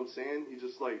 You know what I'm saying? He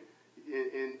just, like,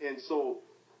 and so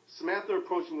Samantha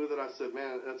approached me with it. I said,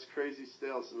 man, that's crazy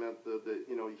stale, Samantha, that,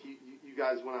 you know, you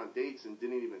guys went on dates and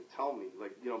didn't even tell me,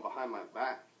 like, you know, behind my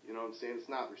back. You know what I'm saying? It's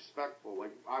not respectful.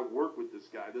 Like, I work with this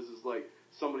guy. This is, like,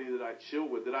 somebody that I chill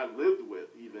with, that I lived with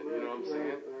even. You know what I'm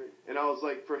saying? Right. And I was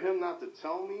like, for him not to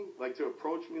tell me, like, to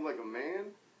approach me like a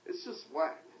man, it's just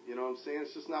whack. You know what I'm saying?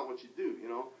 It's just not what you do, you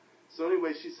know? So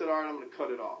anyway, she said, all right, I'm going to cut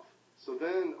it off. So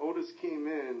then Otis came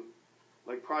in,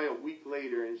 like, probably a week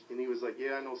later, and he was like,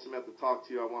 yeah, I know Samantha talked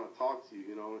to you. I want to talk to you,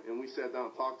 you know? And we sat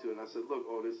down and talked to her, and I said, look,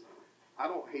 Otis, I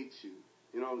don't hate you.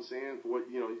 You know what I'm saying? For what,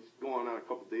 you know, he's going on a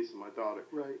couple days with my daughter.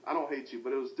 Right. I don't hate you,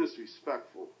 but it was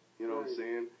disrespectful. You know what I'm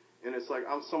saying? And it's like,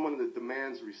 I'm someone that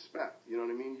demands respect. You know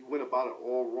what I mean? You went about it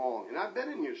all wrong. And I've been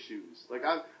in your shoes. Like,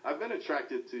 I've been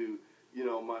attracted to, you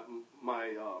know, my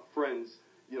friend's,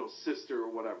 you know, sister or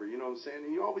whatever. You know what I'm saying?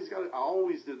 And you always got to, I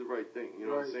always did the right thing. You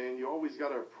know what I'm saying? You always got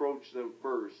to approach them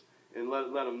first and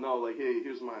let them know, like, hey,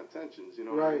 here's my intentions. You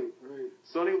know what I mean? Right.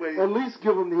 So anyway. At least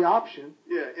give them the option.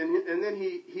 Yeah, and then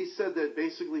he said that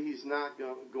basically he's not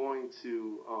going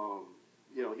to,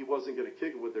 you know, he wasn't going to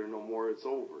kick it with her no more. It's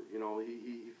over. You know,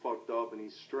 he fucked up and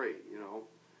he's straight, you know.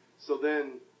 So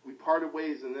then we parted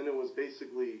ways, and then it was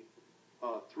basically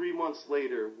 3 months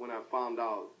later when I found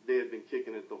out they had been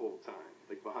kicking it the whole time,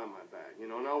 like behind my back, you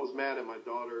know. And I was mad at my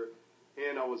daughter,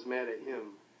 and I was mad at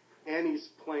him. And he's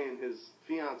playing his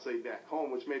fiance back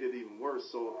home, which made it even worse.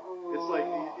 So it's like,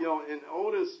 you know, and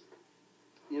Otis,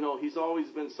 you know, he's always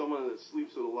been someone that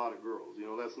sleeps with a lot of girls. You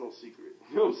know, that's no secret.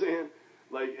 You know what I'm saying?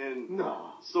 Like, and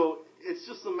so it's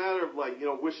just a matter of, like, you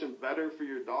know, wishing better for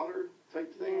your daughter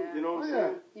type thing. Yeah. You know what I'm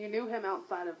saying? You knew him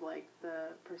outside of, like,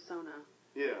 the persona.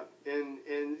 Yeah,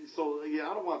 and so, yeah,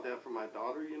 I don't want that for my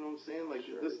daughter, you know what I'm saying? Like,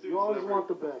 this dude's you always want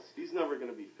the best. He's never going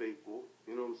to be faithful,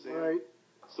 you know what I'm saying? Right.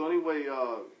 So anyway,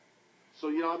 so,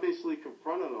 you know, I basically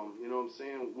confronted him, you know what I'm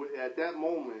saying? At that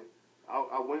moment,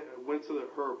 I went to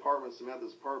her apartment,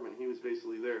 Samantha's apartment, he was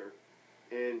basically there.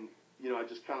 And, you know, I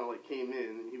just kind of, like, came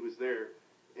in, and he was there.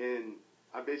 And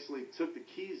I basically took the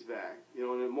keys back, you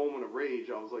know, in a moment of rage.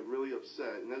 I was, like, really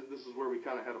upset. And this is where we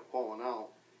kind of had a falling out.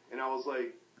 And I was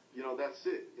like, you know, that's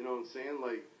it. You know what I'm saying?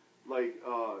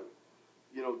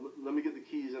 You know, let me get the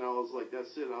keys. And I was like,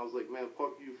 that's it. And I was like, man,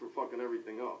 fuck you for fucking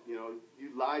everything up. You know,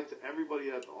 you lied to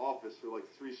everybody at the office for like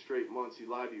 3 straight months.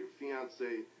 You lied to your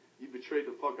fiance. You betrayed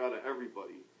the fuck out of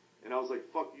everybody. And I was like,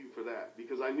 fuck you for that.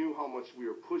 Because I knew how much we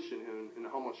were pushing him and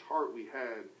how much heart we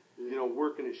had, you know,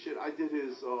 working his shit. I did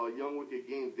his Young Wicked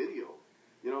Game video.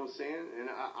 You know what I'm saying? And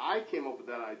I came up with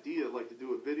that idea, like, to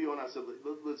do a video, and I said,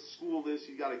 let's school this.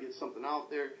 You got to get something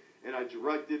out there. And I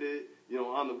directed it, you know,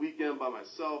 on the weekend by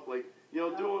myself, like, you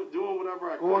know, doing whatever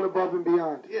I could. Going above and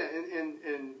beyond. Yeah,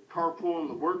 and carpooling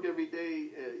to work every day.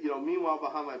 You know, meanwhile,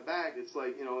 behind my back, it's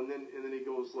like, you know, and then he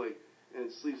goes, like,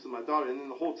 and sleeps with my daughter. And then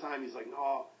the whole time he's like,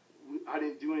 no, I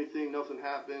didn't do anything. Nothing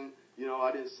happened. You know,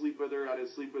 I didn't sleep with her.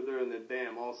 And then,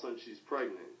 bam, all of a sudden she's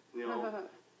pregnant, you know.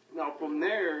 Now, from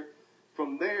there,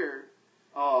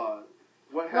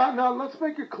 what happened? Now, let's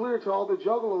make it clear to all the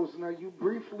juggalos. Now, you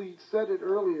briefly said it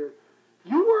earlier.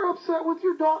 You were upset with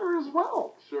your daughter as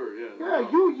well. Sure, yeah.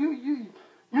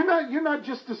 Yeah, you're not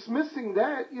just dismissing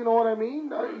that. You know what I mean?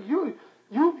 Right. You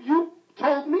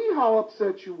told me how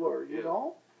upset you were. You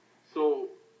know. So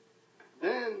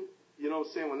then, you know what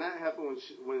I'm saying, when that happened,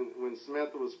 when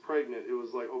Samantha was pregnant, it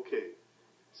was like, okay.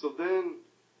 So then,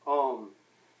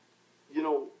 you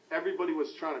know, everybody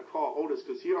was trying to call Otis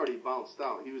because he already bounced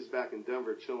out. He was back in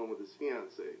Denver chilling with his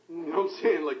fiance. You know what I'm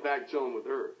saying? Like, back chilling with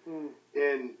her.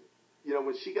 And, you know,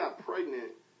 when she got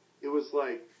pregnant, it was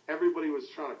like everybody was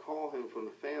trying to call him from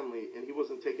the family, and he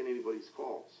wasn't taking anybody's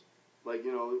calls. Like,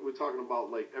 you know, we're talking about,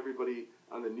 like, everybody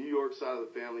on the New York side of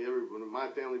the family, everyone in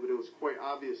my family, but it was quite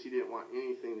obvious he didn't want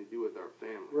anything to do with our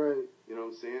family. Right. You know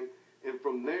what I'm saying? And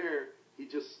from there, he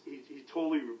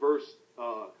totally reversed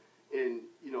and,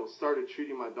 you know, started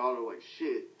treating my daughter like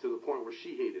shit to the point where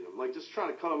she hated him. Like, just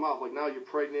trying to cut him off. Like, now you're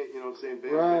pregnant, you know what I'm saying?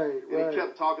 Bam, right, and he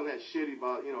kept talking that shit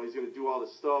about, you know, he's going to do all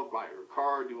this stuff, buy her a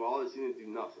car, do all this. He didn't do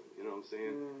nothing, you know what I'm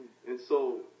saying? And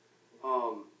so,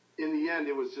 in the end,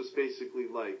 it was just basically,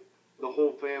 like, the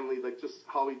whole family, like, just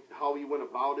how he went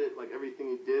about it, like,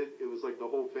 everything he did, it was like the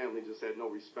whole family just had no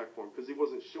respect for him because he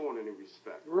wasn't showing any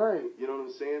respect. Right. You know what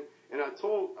I'm saying? And I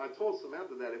told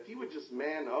Samantha that if he would just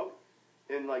man up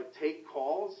and, like, take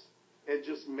calls and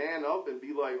just man up and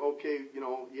be like, okay, you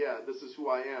know, yeah, this is who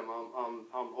I am.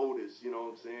 I'm Otis, you know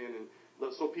what I'm saying?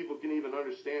 And so people can even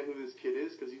understand who this kid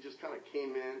is because he just kind of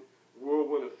came in,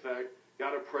 whirlwind effect,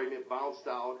 got her pregnant, bounced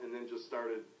out, and then just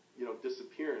started, you know,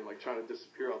 disappearing, like trying to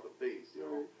disappear out the face, you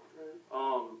know?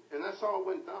 Right. And that's how it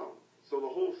went down. So the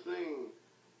whole thing,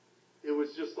 it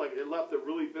was just like, it left a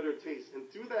really bitter taste. And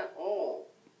through that all,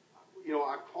 you know,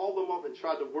 I called them up and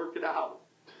tried to work it out.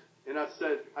 And I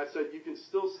said, you can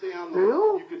still stay on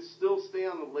you can still stay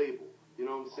on the label. You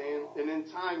know what I'm saying? And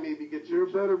in time, maybe you're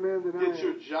a better man than get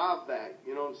your job back.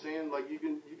 You know what I'm saying? Like, you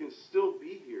can still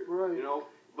be here. Right. You know,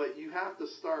 but you have to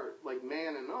start, like,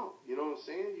 manning up. You know what I'm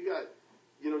saying?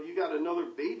 You got another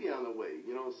baby on the way.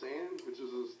 You know what I'm saying? Which is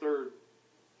his 3rd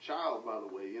child, by the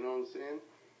way. You know what I'm saying?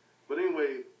 But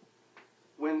anyway,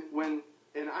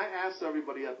 and I asked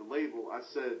everybody at the label, I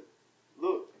said,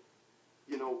 look,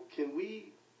 you know, can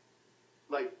we,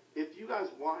 like, if you guys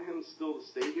want him still to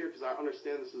stay here, because I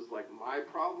understand this is, like, my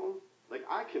problem, like,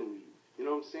 I can leave. You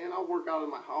know what I'm saying? I'll work out in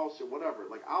my house or whatever.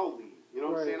 Like, I'll leave. You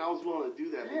know what I'm saying? I was willing to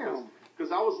do that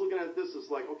because I was looking at this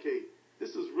as, like, okay,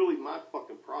 this is really my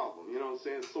fucking problem. You know what I'm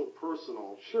saying? It's so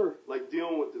personal. Sure. Like,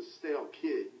 dealing with this stale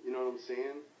kid. You know what I'm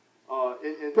saying?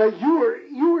 But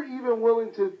you were even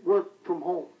willing to work from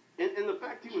home. And the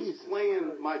fact he was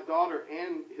playing my daughter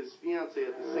and his fiance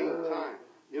at the same time.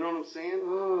 You know what I'm saying?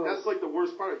 That's like the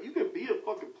worst part. You can be a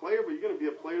fucking player, but you're gonna be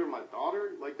a player to my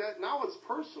daughter like that. Now it's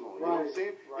personal. You know what I'm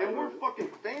saying? Right. And we're fucking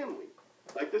family.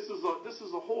 Like this is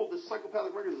a whole. This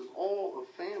Psychopathic Records is all a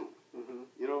family. Mm-hmm.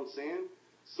 You know what I'm saying?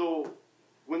 So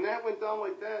when that went down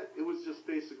like that, it was just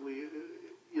basically,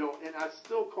 you know. And I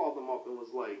still called them up and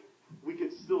was like, we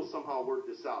could still somehow work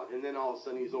this out. And then all of a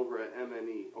sudden he's over at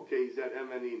MNE. Okay, he's at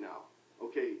MNE now.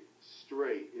 Okay,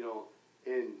 straight. You know,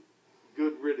 and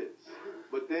good riddance.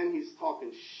 But then he's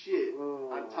talking shit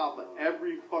on top of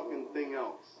every fucking thing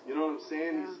else. You know what I'm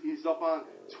saying? Yeah. He's up on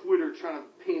Twitter trying to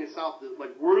paint us out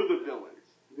like we're the villains.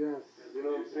 Yes. You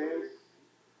know what I'm saying?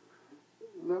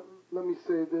 Let me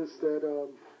say this, that,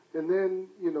 and then,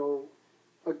 you know,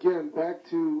 again, back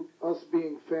to us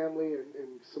being family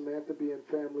and Samantha being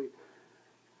family,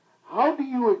 how do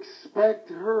you expect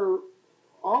her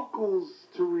uncles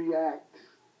to react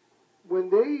when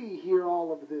they hear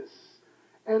all of this?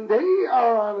 And they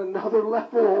are on another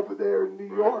level over there in New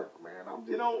York, man. I'm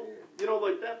just saying. You know,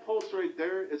 like that post right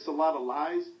there, it's a lot of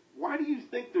lies. Why do you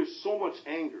think there's so much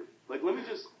anger? Like, let me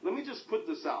just put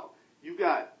this out. You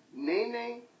got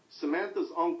Nene,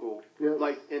 Samantha's uncle, yes.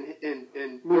 like, and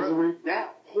Misery.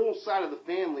 That whole side of the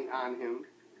family on him.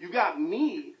 You got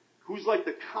me, who's like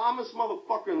the calmest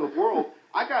motherfucker in the world.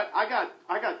 I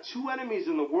got two enemies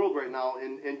in the world right now,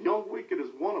 and Young Wicked is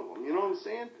one of them. You know what I'm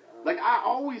saying? Like, I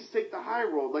always take the high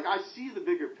road. Like, I see the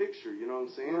bigger picture, you know what I'm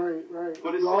saying? Right.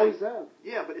 But it's you always have.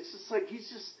 Yeah, but it's just like he's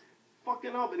just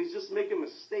fucking up, and he's just making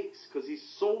mistakes because he's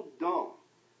so dumb.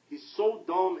 He's so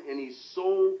dumb, and he's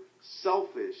so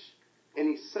selfish, and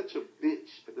he's such a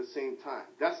bitch at the same time.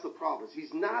 That's the problem.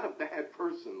 He's not a bad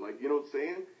person, like, you know what I'm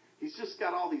saying? He's just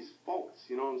got all these faults,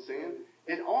 you know what I'm saying?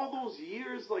 And all those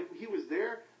years, like, he was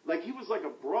there, like, he was like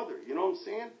a brother, you know what I'm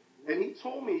saying? And he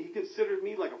told me he considered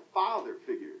me like a father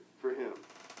figure for him.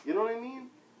 You know what I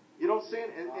mean? You know what I'm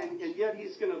saying? And yet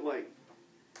he's going to,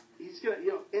 you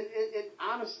know, and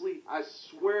honestly, I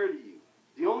swear to you,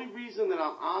 the only reason that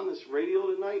I'm on this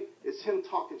radio tonight is him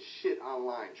talking shit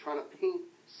online, trying to paint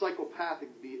Psychopathic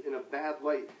in a bad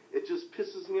light. It just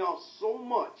pisses me off so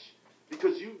much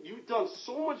because you've done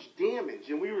so much damage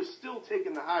and we were still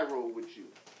taking the high road with you.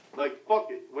 Like, fuck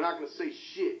it. We're not going to say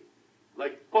shit.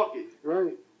 Like, fuck it.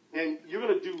 Right. And you're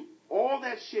going to do all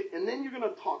that shit, and then you're going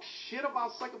to talk shit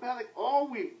about Psychopathic, all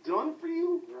we've done for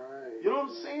you? Right. You know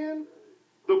what I'm saying?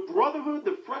 The brotherhood,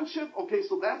 the friendship, okay,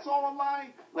 so that's all a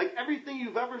lie? Like, everything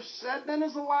you've ever said then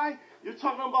is a lie? You're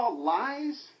talking about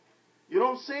lies? You know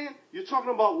what I'm saying? You're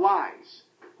talking about lies,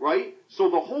 right? So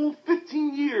the whole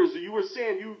 15 years you were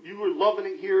saying you were loving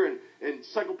it here and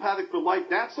Psychopathic for life,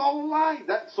 that's all a lie?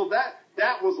 That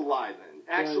was a lie then.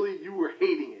 Actually, you were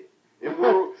hating it. And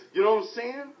you know what I'm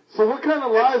saying? So what kind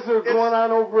of lies are going on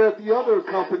over at the other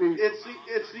company?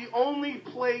 It's the only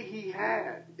play he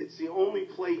had. It's the only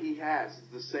play he has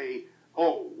to say,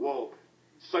 oh, well,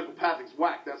 Psychopathic's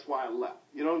whack, that's why I left.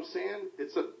 You know what I'm saying?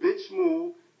 It's a bitch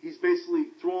move. He's basically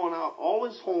throwing out all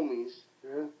his homies.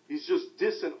 Yeah. He's just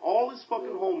dissing all his fucking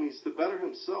homies to better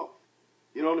himself.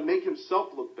 You know, to make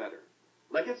himself look better.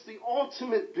 Like, it's the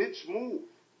ultimate bitch move.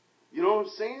 You know what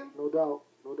I'm saying? No doubt.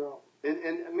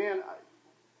 And man,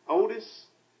 Otis,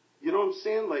 you know what I'm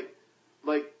saying?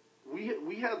 Like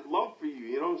we had love for you.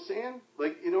 You know what I'm saying?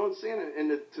 Like, you know what I'm saying?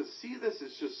 And to see this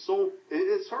is just so,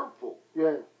 it's hurtful.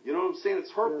 Yeah. You know what I'm saying?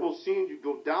 It's hurtful seeing you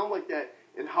go down like that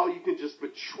and how you can just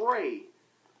betray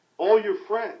all your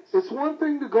friends. It's one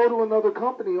thing to go to another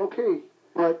company, okay,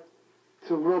 but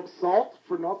to rub salt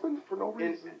for nothing, for no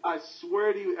reason. And I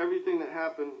swear to you, everything that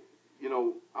happened, you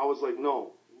know, I was like,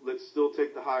 no, let's still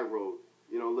take the high road.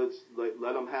 You know, let's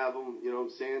let them have them. You know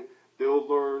what I'm saying? They'll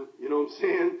learn. You know what I'm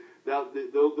saying?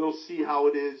 They'll see how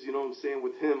it is. You know what I'm saying?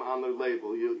 With him on their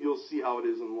label, you'll see how it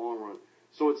is in the long run.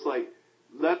 So it's like,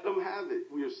 let them have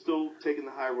it. We are still taking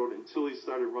the high road until he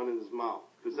started running his mouth,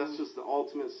 because that's just the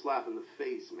ultimate slap in the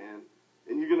face, man.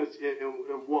 And you're gonna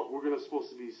and what we're gonna supposed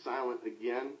to be silent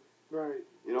again, right?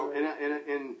 You know, right.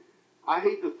 And I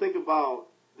hate to think about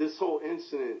this whole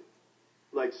incident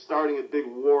like starting a big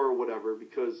war or whatever,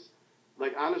 because.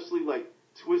 Like, honestly, like,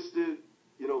 Twisted,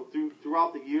 you know,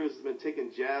 throughout the years has been taking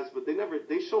jabs, but they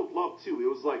showed love, too. It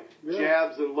was like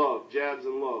jabs and love,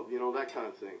 you know, that kind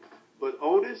of thing. But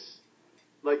Otis,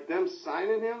 like, them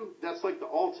signing him, that's like the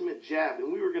ultimate jab,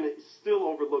 and we were going to still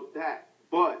overlook that.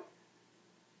 But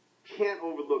can't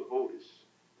overlook Otis.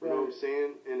 You know what I'm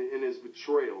saying? And his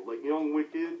betrayal. Like, Young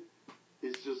Wicked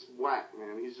is just whack,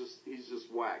 man. He's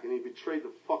just whack. And he betrayed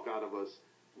the fuck out of us,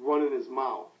 running his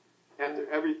mouth. After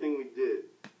everything we did,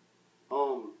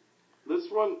 let's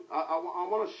run. I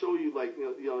want to show you, like,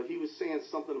 you know, he was saying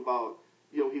something about,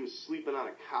 you know, he was sleeping on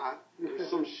a cot or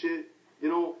some shit. you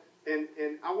know, and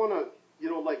I want to, you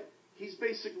know, like, he's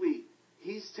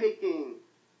taking,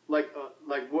 like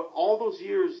what all those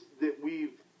years that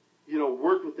we've, you know,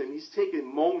 worked with him, he's taken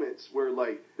moments where,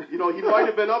 like, you know, he might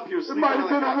have been up here sleeping. It might have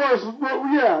been worse. Well,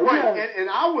 yeah, right. yeah. And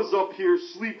I was up here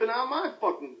sleeping on my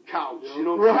fucking couch, you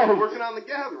know, right. working on the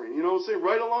gathering, you know what I'm saying,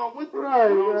 right along with him. Right,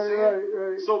 you know what I'm saying?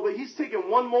 right. So, but he's taken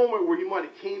one moment where he might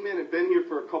have came in and been here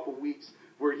for a couple weeks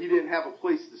where he didn't have a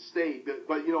place to stay.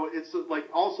 But you know, it's like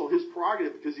also his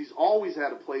prerogative because he's always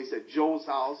had a place at Joe's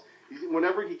house.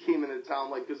 Whenever he came into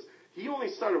town, like, because he only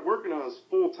started working on his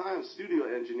full-time studio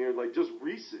engineer, like, just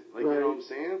recent. Like, right. You know what I'm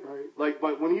saying? Right. Like,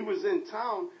 but when he was in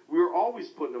town, we were always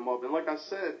putting him up. And like I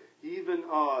said, he even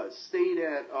stayed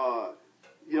at,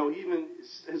 you know,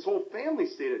 his whole family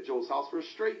stayed at Joe's house for a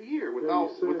straight year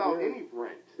without any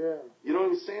rent. Yeah. You know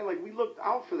what I'm saying? Like, we looked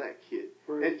out for that kid.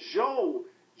 Right. And Joe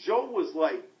was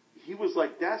like, he was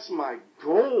like, that's my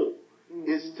goal.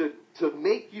 Is to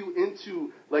make you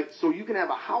into, like, so you can have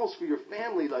a house for your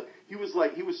family. Like, he was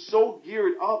so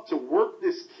geared up to work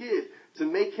this kid to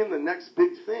make him the next big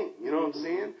thing. You know what I'm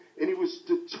saying? And he was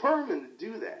determined to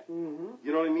do that.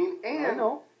 You know what I mean? And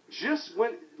just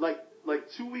went, like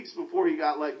 2 weeks before he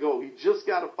got let go, he just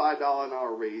got a $5 an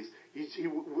hour raise.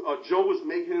 Joe was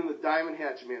making him the Diamond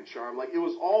Hatchman charm. Like, it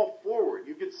was all forward.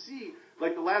 You could see,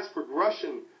 like, the last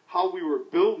progression, how we were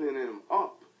building him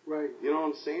up. Right. You know what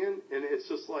I'm saying? And it's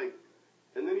just like,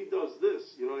 and then he does this,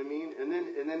 you know what I mean? And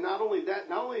then not only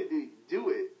did he do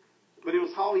it, but it was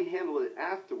how he handled it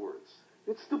afterwards.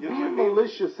 It's the being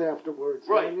malicious afterwards.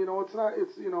 Right. Man. You know, it's not,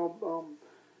 it's, you know,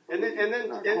 and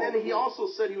then he also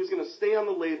said he was going to stay on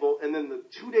the label, and then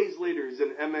 2 days later he's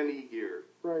in MNE gear.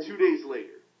 Right. 2 days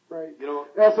later. Right. You know,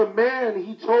 as a man,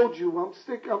 he told you, I'm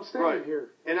staying right. here.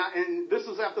 And this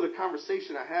is after the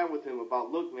conversation I had with him about,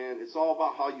 look, man, it's all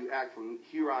about how you act from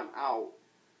here on out,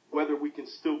 whether we can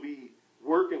still be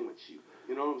working with you.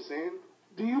 You know what I'm saying?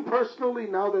 Do you personally,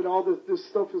 now that all this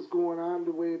stuff is going on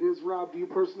the way it is, Rob, do you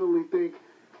personally think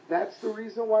that's the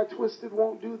reason why Twisted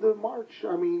won't do the march?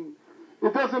 I mean,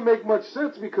 it doesn't make much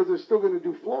sense because they're still going to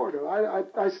do Florida.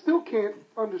 I still can't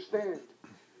understand.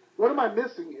 What am I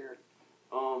missing here?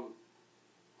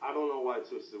 I don't know why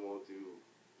Twisted won't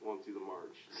do the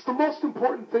march. It's the most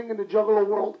important thing in the Juggalo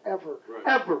world ever.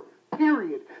 Right. Ever.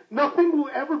 Period. Nothing will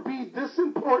ever be this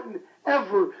important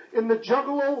ever in the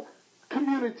Juggalo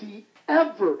community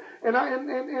ever.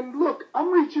 And look,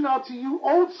 I'm reaching out to you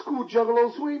old school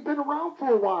Juggalos who ain't been around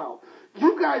for a while.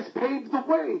 You guys paved the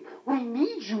way. We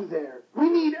need you there. We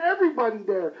need everybody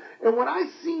there. And when I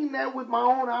seen that with my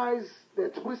own eyes,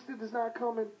 that Twisted is not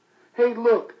coming, hey,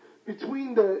 look,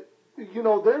 between the, you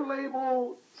know, their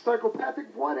label, Psychopathic,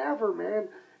 whatever, man,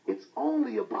 it's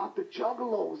only about the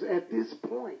Juggalos at this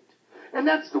point. And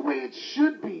that's the way it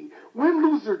should be. Win,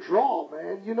 lose, or draw,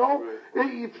 man. You know,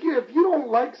 right. If you don't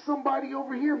like somebody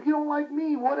over here, if you don't like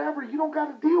me, whatever, you don't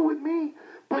got to deal with me.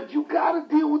 But you got to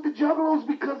deal with the Juggalos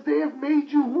because they have made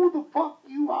you who the fuck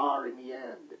you are in the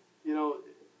end. You know,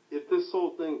 if this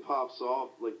whole thing pops off,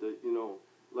 like the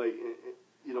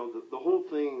whole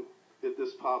thing, if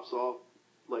this pops off,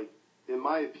 like, in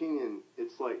my opinion,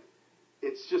 it's like,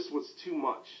 it's just what's too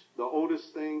much. The Otis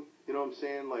thing, you know what I'm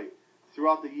saying? Like,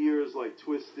 throughout the years, like,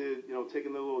 Twisted, you know,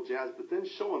 taking their little jabs, but then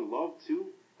showing love, too.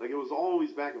 Like, it was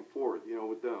always back and forth, you know,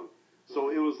 with them. So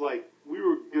it was like, we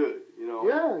were good, you know?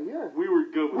 Yeah. We were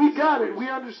good with We got it. We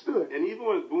understood. And even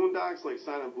with Boondocks, like,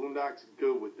 signing Boondocks,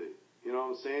 good with it. You know what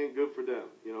I'm saying? Good for them.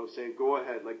 You know what I'm saying? Go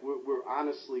ahead. Like, we're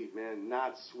honestly, man,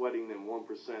 not sweating them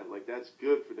 1%. Like, that's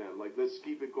good for them. Like, let's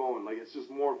keep it going. Like, it's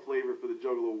just more flavor for the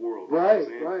Juggalo world. Right,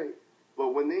 you know what I'm saying?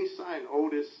 But when they sign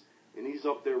Otis and he's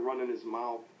up there running his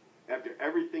mouth, after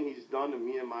everything he's done to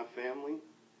me and my family,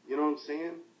 you know what I'm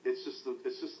saying? It's just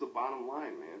the bottom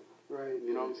line, man. Right.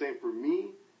 You know what I'm saying? For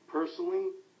me, personally,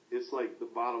 it's like the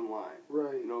bottom line.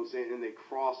 Right. You know what I'm saying? And they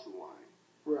cross the line.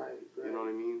 Right. You know what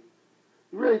I mean?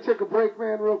 You ready to take a break,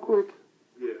 man, real quick?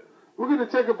 Yeah. We're going to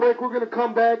take a break. We're going to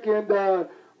come back and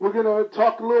we're going to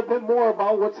talk a little bit more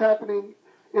about what's happening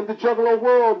in the Juggalo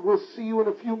world. We'll see you in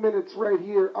a few minutes right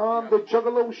here on the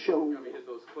Juggalo Show. Let me hit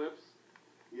those clips.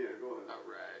 Yeah, go ahead. All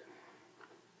right.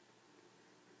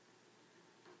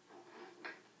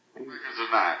 Records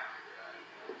or not.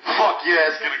 Fuck yeah,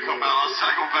 it's gonna come out on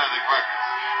Psychopathic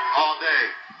Records all day.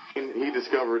 He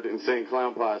discovered Insane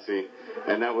Clown Posse,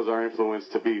 and that was our influence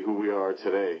to be who we are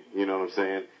today. You know what I'm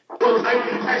saying? On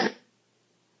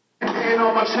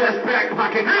my chest, back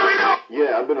pocket. Here we go.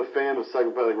 Yeah, I've been a fan of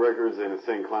Psychopathic Records and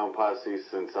Insane Clown Posse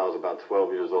since I was about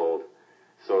 12 years old.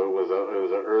 So it was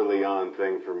an early on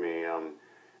thing for me.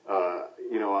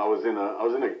 You know, I was in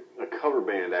a cover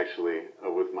band, actually,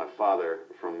 with my father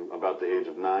from about the age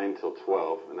of 9 till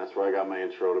 12, and that's where I got my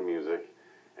intro to music.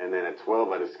 And then at 12,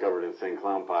 I discovered Insane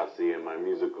Clown Posse, and my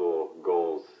musical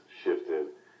goals shifted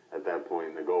at that point.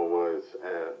 And the goal was,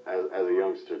 as a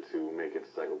youngster, to make it to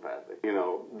Psychopathic. You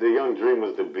know, the young dream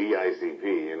was to be ICP.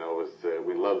 You know, was to,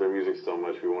 we loved their music so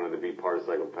much, we wanted to be part of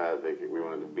Psychopathic. We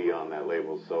wanted to be on that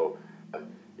label. So,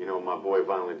 you know, my boy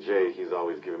Violent J, he's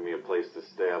always given me a place to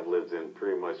stay. I've lived in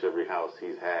pretty much every house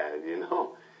he's had, you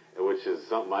know, which is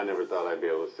something I never thought I'd be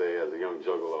able to say as a young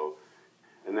Juggalo.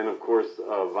 And then, of course,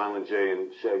 Violent J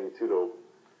and Shaggy Tudo,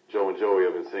 Joe and Joey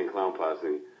of Insane Clown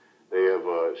Posse, they have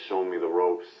shown me the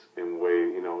ropes in way,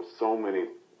 you know, so many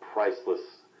priceless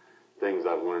things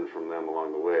I've learned from them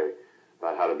along the way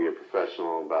about how to be a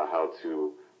professional, about how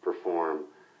to perform,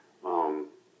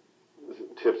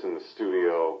 tips in the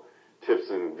studio,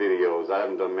 tips in videos. I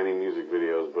haven't done many music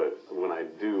videos, but when I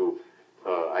do,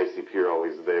 ICP are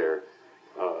always there.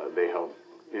 They help,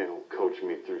 you know, coach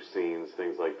me through scenes,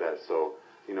 things like that. So,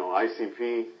 you know,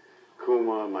 ICP,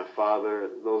 Kuma, my father,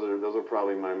 those are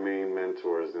probably my main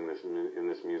mentors in this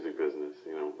music business.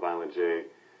 You know, Violent J,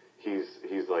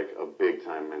 he's like a big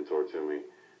time mentor to me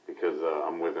because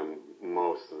I'm with him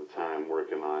most of the time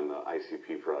working on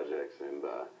ICP projects, and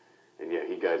yeah,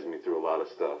 he guides me through a lot of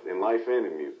stuff in life and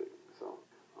in music. So,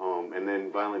 and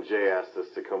then Violent J asked us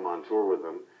to come on tour with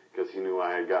him because he knew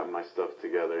I had gotten my stuff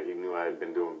together. He knew I had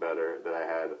been doing better, that I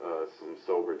had some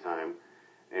sober time.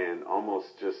 And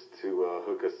almost just to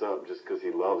hook us up, just because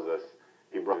he loves us,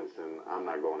 he brought us, and I'm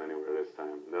not going anywhere this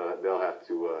time. They'll have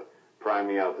to pry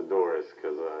me out the doors,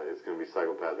 because it's going to be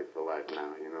Psychopathic for life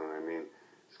now, you know what I mean?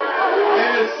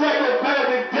 And it's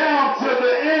Psychopathic down to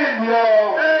the end,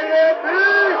 y'all.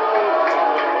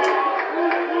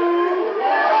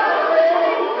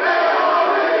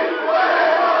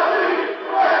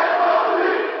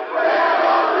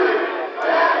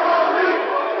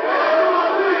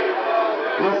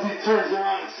 Turns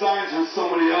around and signs with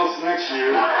somebody else next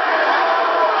year. And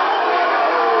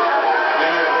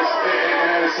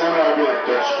somehow I'd be like,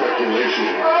 that's speculation.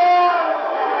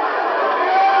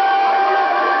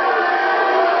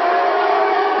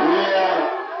 Yeah,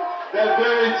 that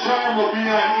very term will be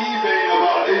on eBay in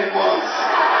about 8 months.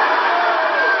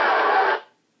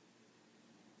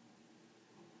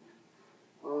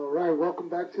 All right, welcome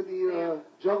back to the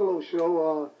Juggalo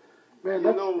show. Man,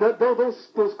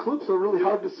 those clips are really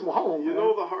hard to swallow. You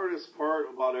know the hardest part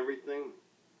about everything,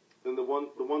 and the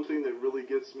one thing that really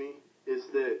gets me is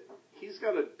that he's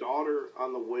got a daughter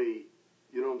on the way,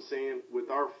 you know what I'm saying,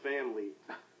 with our family,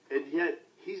 and yet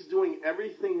he's doing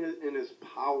everything in his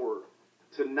power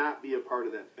to not be a part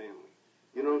of that family.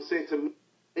 You know what I'm saying? To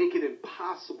make it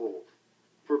impossible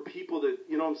for people to,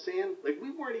 you know what I'm saying? Like,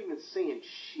 we weren't even saying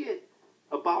shit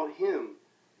about him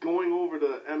going over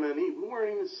to MNE. We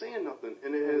weren't even saying nothing.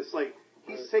 And it's like,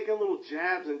 he's taking little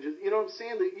jabs and just, you know what I'm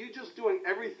saying? That you're just doing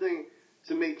everything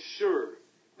to make sure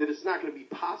that it's not going to be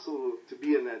possible to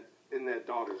be in that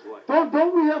daughter's life.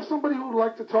 Don't we have somebody who would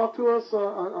like to talk to us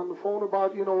on the phone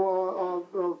about, you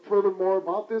know, furthermore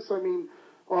about this? I mean,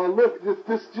 look,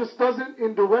 this just doesn't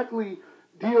indirectly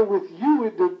deal with you.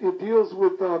 It deals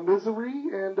with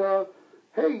Misery. And,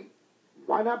 hey,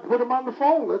 why not put him on the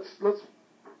phone? Let's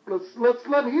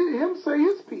let him say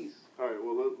his piece. All right.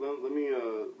 Well,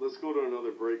 let's go to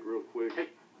another break real quick,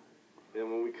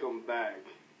 and when we come back,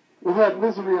 we'll have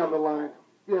Misery on the line.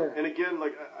 Yeah. And again,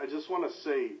 like I just want to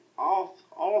say, all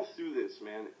through this,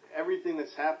 man, everything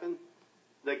that's happened,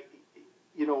 like,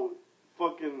 you know,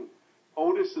 fucking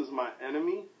Otis is my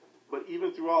enemy, but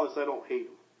even through all this, I don't hate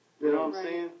him. You know what I'm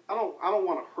saying? I don't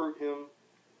want to hurt him.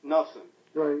 Nothing.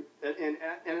 Right. And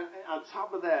on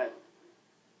top of that,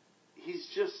 he's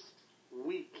just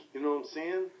weak, you know what I'm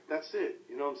saying? That's it.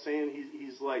 You know what I'm saying?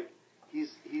 He's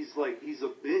a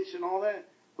bitch and all that,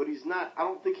 but he's not. I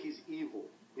don't think he's evil.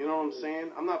 You know what I'm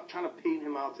saying? I'm not trying to paint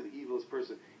him out to the evilest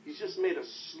person. He's just made a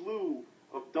slew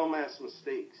of dumbass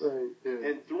mistakes. Right. Yeah.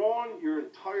 And throwing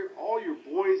all your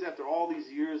boys after all these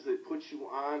years that put you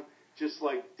on, just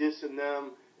like dissing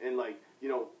them and like, you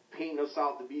know, painting us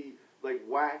out to be like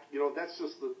whack. You know, that's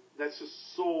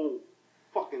just so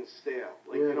fucking stale.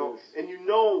 Like, you know, and you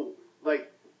know, like,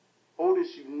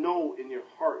 Otis, you know in your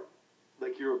heart,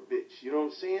 like, you're a bitch. You know what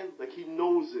I'm saying? Like, he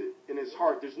knows it in his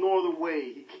heart. There's no other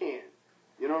way he can.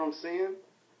 You know what I'm saying?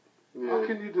 Yeah. How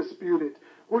can you dispute it?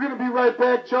 We're going to be right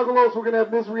back. Juggalos, we're going to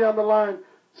have Misery on the line.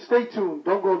 Stay tuned.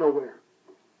 Don't go nowhere.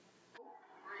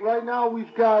 Right now,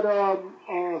 we've got a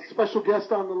special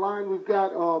guest on the line. We've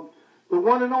got the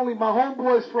one and only, my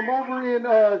homeboys from over in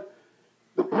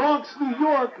the Bronx, New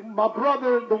York, my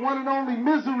brother, the one and only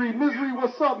Misery. Misery,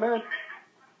 what's up, man?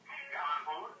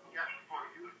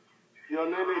 Yo,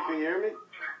 Nene, can you hear me?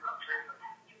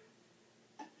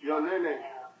 Yo, Nene.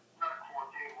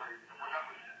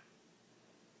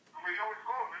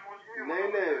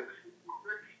 Nene.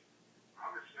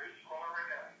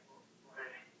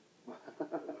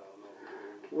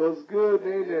 What's good,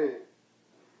 Nene?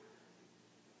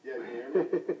 Yeah, can you hear me?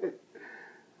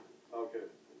 Okay.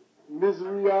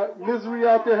 Misery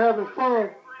out there having fun.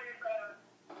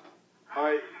 All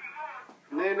right.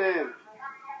 Nene.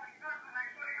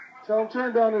 Tell him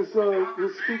turn down his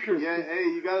speakers. Yeah, hey,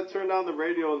 you gotta turn down the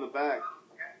radio in the back.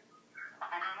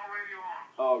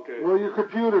 Oh, okay. Well, your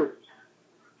computer.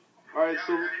 All right,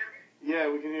 so yeah,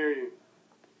 we can hear you.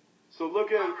 So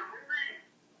look at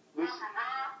this.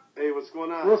 Hey, what's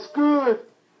going on? What's good?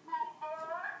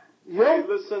 Yo. Hey,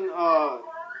 listen. All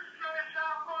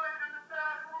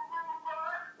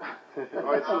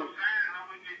right,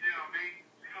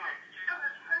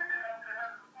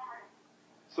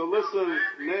 so listen,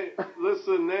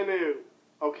 Nene.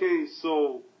 Okay,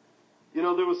 so you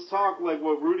know there was talk like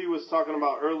what Rudy was talking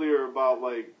about earlier about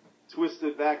like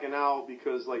Twisted backing out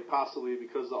because like possibly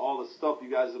because of all the stuff you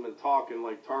guys have been talking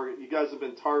like you guys have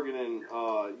been targeting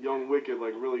Young Wicked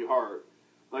like really hard,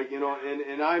 like you know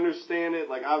and I understand it,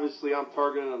 like obviously I'm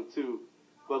targeting him too,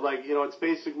 but like you know it's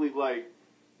basically like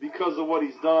because of what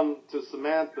he's done to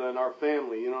Samantha and our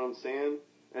family, you know what I'm saying,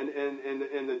 and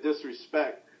the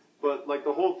disrespect. But like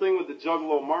the whole thing with the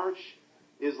Juggalo March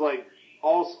is like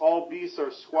all beasts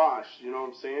are squashed. You know what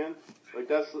I'm saying? Like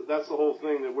that's the whole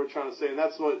thing that we're trying to say, and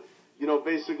that's what you know.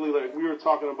 Basically, like we were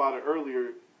talking about it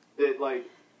earlier, that like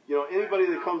you know anybody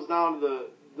that comes down to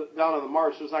down on the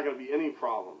march, there's not going to be any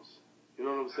problems. You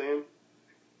know what I'm saying?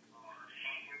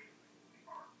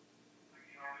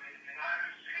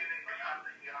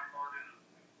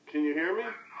 Can you hear me?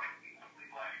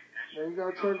 Now you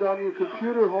gotta turn down your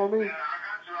computer, homie.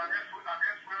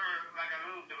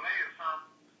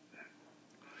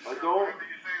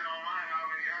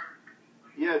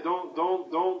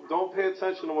 Don't pay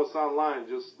attention to what's online.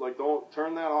 Just like don't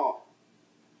turn that off.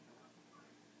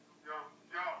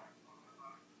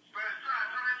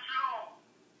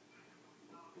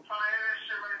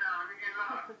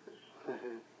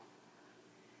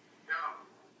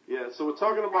 Yeah, so we're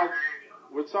talking about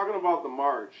the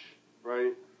march,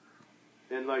 right?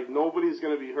 And like nobody's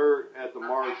gonna be hurt at the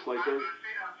march. Like there's.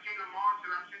 I've seen the march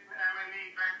and I've seen the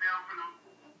MNE back down for the.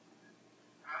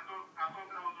 I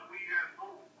thought that was a weak ass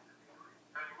move.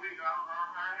 That's weak. I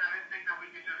didn't think that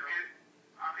we could just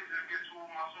get two of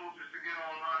my soldiers to get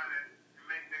online and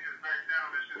make niggas back down.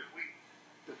 That's just weak.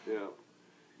 Yeah,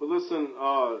 but listen,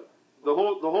 the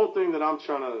whole thing that I'm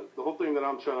trying to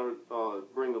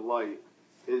bring to light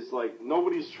is like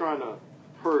nobody's trying to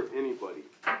hurt anybody.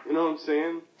 You know what I'm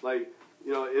saying? Like,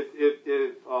 you know,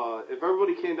 if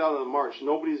everybody came down to the march,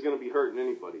 nobody's gonna be hurting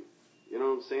anybody. You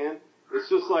know what I'm saying? It's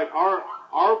just like our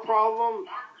problem. The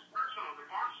march is personal. The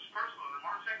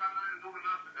march ain't got nothing to do with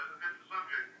nothing. That's a different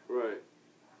subject. Right.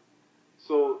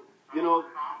 So you know.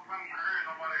 I'm trying to hurt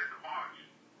nobody at the march.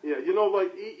 Yeah, you know,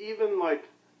 like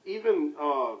even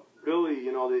Billy,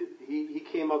 you know, he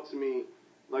came up to me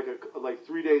like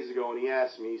 3 days ago and he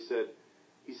asked me.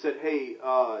 He said, hey,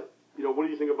 you know, what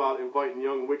do you think about inviting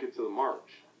Young Wicked to the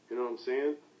march? You know what I'm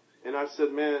saying? And I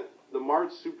said, man, the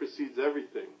march supersedes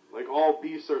everything. Like all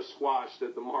beefs are squashed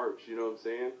at the march. You know what I'm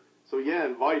saying? So yeah,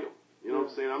 invite him. You know what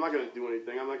I'm saying? I'm not gonna do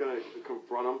anything. I'm not gonna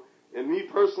confront him. And me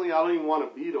personally, I don't even want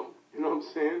to beat him. You know what I'm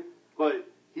saying? But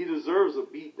he deserves a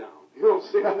beat down. You know what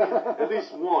I'm saying? At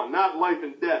least one, not life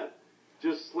and death.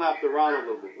 Just slapped around a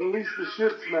little bit. At least the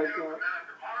shit smacked out.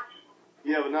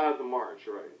 Yeah, but not at the march,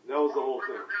 right? That was the whole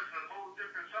thing. That's a whole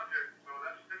different subject, so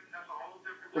that's a whole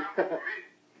different topic for me.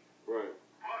 Right.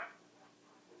 But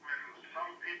when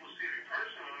some people see me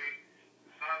personally,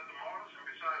 besides the march and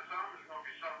besides some, it's going to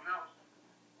be something else.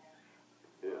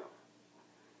 Yeah.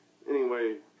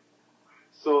 Anyway,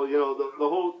 so you know the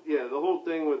whole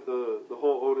thing with the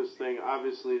whole Otis thing.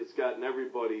 Obviously, it's gotten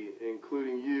everybody,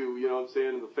 including you. You know what I'm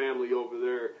saying, and the family over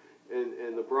there.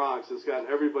 In the Bronx, it's gotten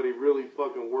everybody really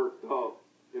fucking worked up.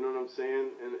 You know what I'm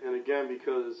saying? And again,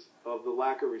 because of the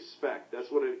lack of respect. That's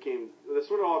what it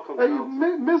all comes down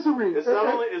to. Misery. It's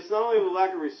not only the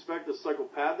lack of respect to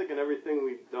Psychopathic and everything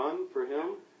we've done for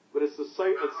him, but it's the honestly,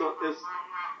 from my heart,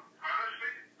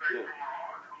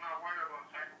 I'm not worried about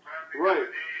Psychopathic. Right.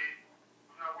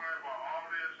 I'm not worried about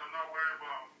all this. I'm not worried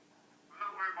about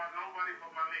nobody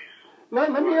but my niece.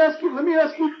 Let me ask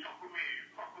you.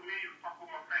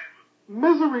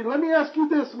 Misery, let me ask you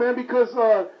this, man, because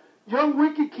Young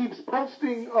Wicked keeps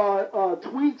posting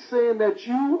tweets saying that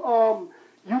you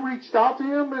reached out to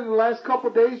him in the last couple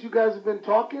of days. You guys have been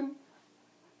talking. I don't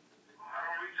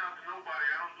reach out to nobody.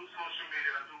 I don't do social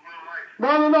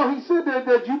No. He said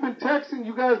that you've been texting,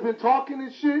 you guys been talking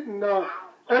and shit, and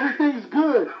everything's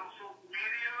good. I don't social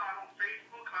media, I don't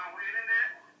Facebook, I don't internet,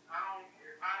 I don't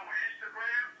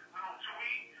Instagram, I don't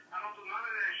tweet, I don't do none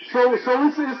of that shit.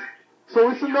 So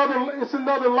it's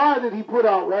another lie that he put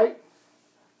out, right?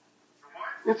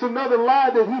 What? It's another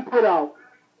lie that he put out.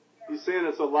 He's saying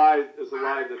it's a lie. It's a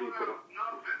lie that he put out.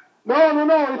 Nothing.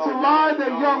 No. It's a lie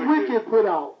that Young Wicked put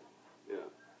out. Yeah.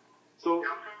 So. Y'all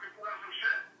fucking put out some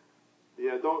shit?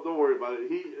 Yeah. Don't worry about it.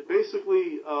 He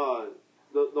basically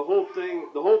the whole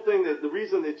thing that the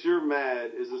reason that you're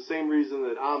mad is the same reason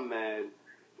that I'm mad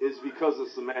is because of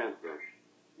Samantha.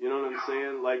 You know what I'm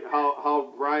saying? Like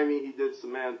how grimy he did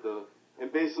Samantha, and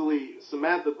basically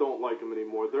Samantha don't like him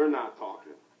anymore. They're not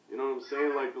talking. You know what I'm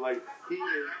saying? Like he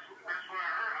is. That's what I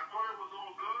heard. I thought it was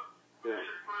all good. Yeah. When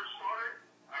it first started,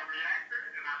 I reacted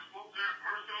and I spoke to him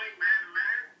personally, man to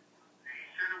man. And he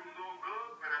said it was all good,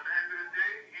 but at the end of the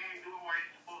day, he ain't doing what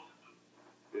he's supposed to do.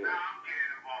 Yeah. Now I'm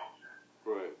getting involved.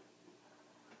 Right.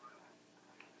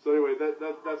 So anyway, that's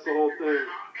the whole thing.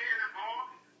 I'm getting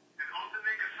involved, and all the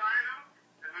niggas sign him,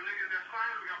 and the niggas that sign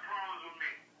him got problems with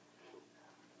me.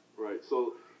 Right.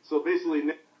 So basically,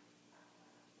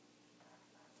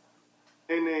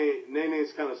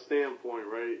 Nene's kind of standpoint,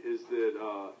 right, is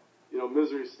that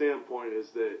Misery's standpoint is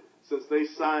that since they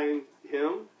signed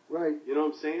him, Right. you know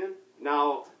what I'm saying?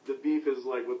 Now the beef is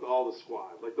like with all the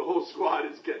squad, like the whole squad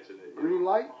is catching it. Green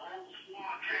light. The whole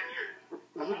squad catch it.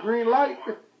 It's a green light.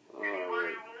 Anybody who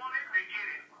want it,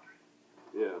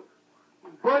 they get it.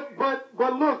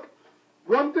 But look,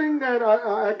 one thing that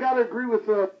I gotta agree with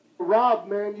Rob,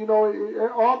 man. You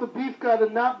know, all the beef gotta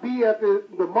not be at the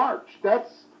march.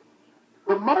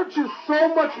 The march is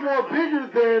so much more bigger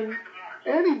than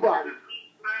anybody.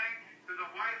 There's a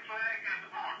white flag at the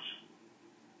march.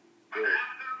 But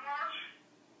after the march,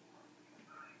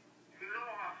 you know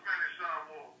how Spanish style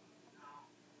walk.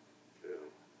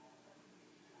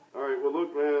 Yeah. All right. Well,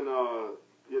 look, man.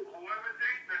 Whoever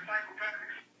thinks that psychopathic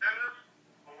status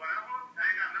or whatever, they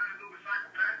ain't got nothing to do with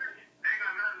psychopathic. They ain't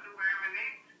got nothing to do with MNE.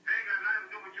 They ain't got nothing to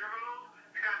do with Juggalo.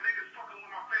 They got niggas fucking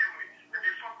with my family. If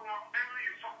you fuck with my family,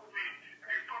 you fuck with me.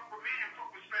 If you fuck with me, you fuck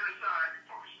with Spanish side. If you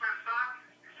fuck with Spanish side,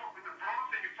 you fuck with the Bronx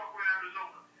and you fuck with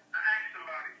Arizona. Now ask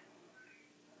somebody.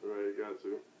 All right, got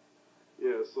to.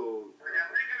 Yeah. So. If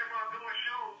you're thinking about doing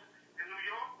shows in New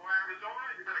York or Arizona,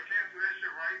 you better cancel that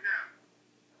shit right now.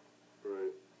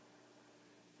 Right.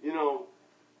 You know,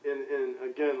 and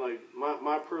again, like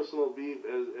my personal beef,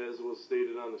 as was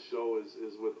stated on the show,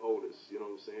 is with Otis. You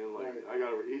know what I'm saying? Like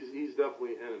Right. he's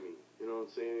definitely an enemy. You know what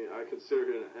I'm saying? I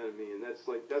consider him an enemy, and that's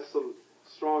some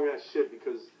strong ass shit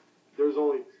because there's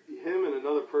only him and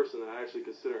another person that I actually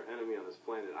consider an enemy on this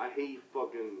planet. I hate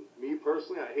me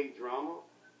personally. I hate drama.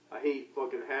 I hate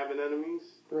fucking having enemies.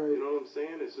 Right. You know what I'm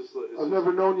saying? It's just. I've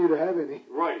never known you to have any.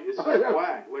 Right, it's just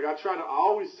whack. Like I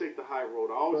always take the high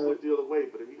road. I always look the other way.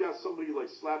 But if you got somebody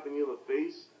like slapping you in the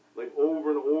face, like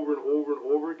over and over and over and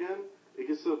over again,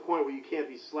 it gets to the point where you can't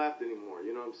be slapped anymore.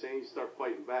 You know what I'm saying? You start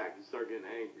fighting back. You start getting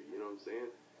angry. You know what I'm saying?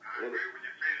 I agree when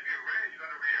you say to get ready, you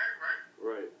gotta react, right?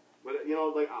 Right. But you know,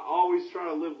 like I always try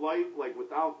to live life like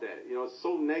without that. You know, it's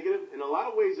so negative. In a lot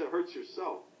of ways, it hurts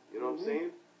yourself. You know what I'm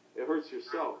saying? It hurts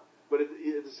yourself. But at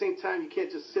the same time, you can't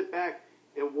just sit back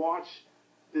and watch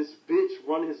this bitch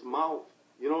run his mouth.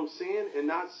 You know what I'm saying? And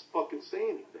not fucking say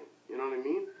anything. You know what I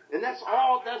mean? And that's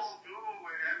all. That's do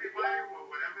with everybody,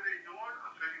 whatever they doing,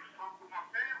 until you fuck with my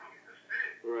family. That's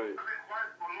it. right. I've been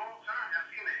quiet for a long time. I've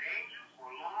seen the angels for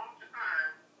a long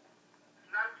time.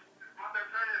 Not about that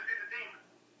time I see the demon.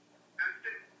 That's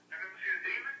it. I never see the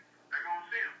demon. I gonna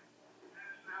see him.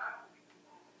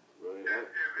 Right.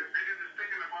 If niggas is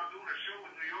thinking about doing a show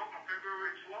in New York on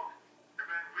February 12th, if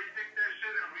they rethink that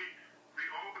shit and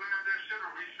reorganize that shit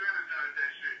or re-strategize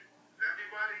that shit,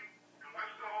 everybody in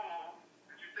Webster Hall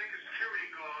that you think is security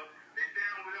guard, they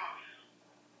down with us.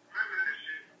 Remember that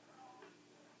shit.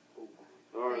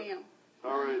 All right. Damn.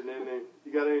 All right, Nene.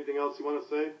 You got anything else you want to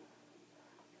say?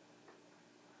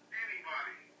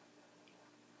 Anybody.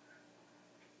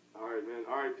 All right, man.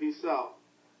 All right. Peace out.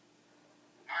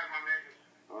 All right, my niggas.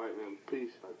 All right, man.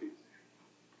 Peace. All right, peace.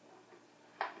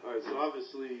 All right. So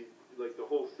obviously, like the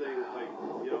whole thing, like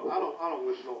I don't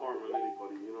wish no harm on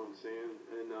anybody. You know what I'm saying?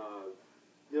 And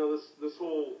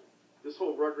this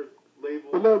whole record label.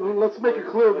 But let's make it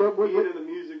clear. Like, But being in the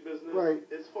music business, right.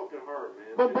 It's fucking hard,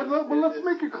 man. But let's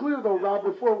make it clear though, Rob.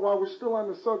 While we're still on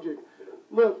the subject,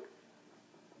 look,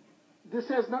 this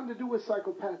has nothing to do with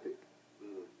psychopathic.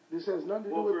 This has nothing to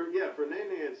do with. For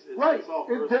Nene, it's right. It's all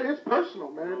personal. It's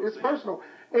personal, man. You know It's personal.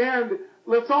 And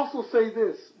let's also say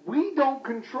this: we don't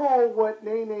control what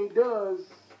Nene does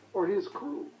or his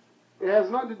crew. It has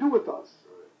nothing to do with us.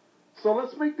 So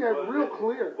let's make that real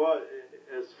clear. But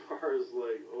as far as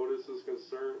like Otis is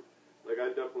concerned, like I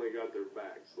definitely got their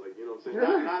backs. Like, you know what I'm saying?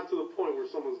 Yeah. Not to the point where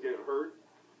someone's getting hurt,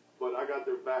 but I got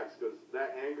their backs because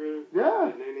that anger Yeah.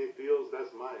 that Nene feels,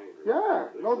 that's my anger. Yeah,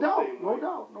 It's no the doubt, same no way.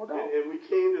 doubt, no doubt. And we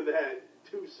came to that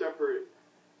two separate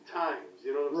times,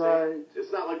 you know what I'm saying?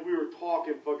 It's not like we were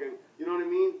talking fucking, you know what I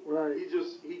mean? Right.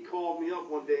 He called me up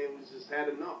one day and was just had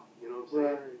enough, you know what I'm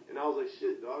saying? Right. And I was like,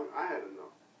 shit, dog, I had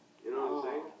enough. You know what I'm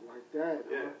saying? Like that.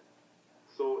 Yeah.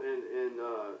 So, and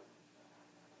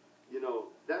you know,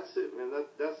 that's it, man.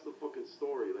 That's the fucking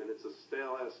story, man. It's a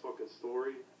stale-ass fucking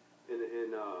story.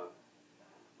 And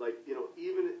like, you know,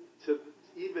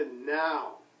 even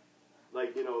now,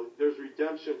 like, you know, there's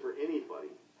redemption for anybody.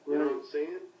 You know what I'm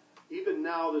saying? Even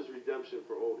now, there's redemption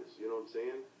for Otis. You know what I'm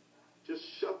saying? Just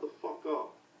shut the fuck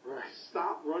up. Right.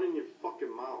 Stop running your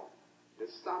fucking mouth. And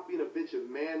stop being a bitch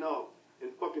and man up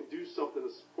and fucking do something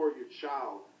to support your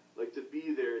child. Like, to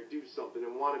be there and do something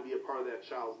and want to be a part of that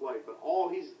child's life. But all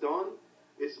he's done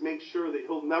is make sure that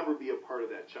he'll never be a part of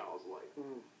that child's life.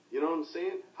 You know what I'm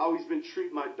saying? How he's been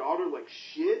treating my daughter like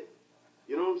shit.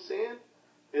 You know what I'm saying?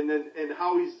 And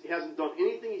how he hasn't done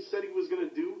anything he said he was going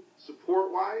to do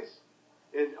support-wise.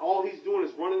 And all he's doing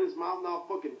is running his mouth now,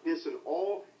 fucking dissing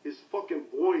all his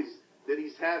fucking boys that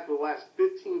he's had for the last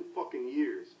 15 fucking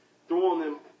years. Throwing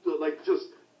them, like, just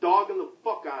dogging the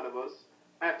fuck out of us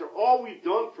after all we've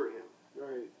done for him.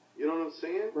 Right. You know what I'm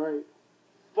saying? Right.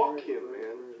 Fuck him,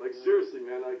 man. Like, seriously,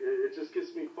 man. Like, it just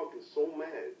gets me fucking so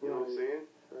mad. You know what I'm saying?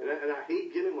 And I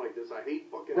hate getting like this. I hate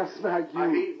fucking... That's not you. I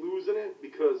hate losing it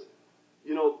because,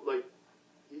 you know, like,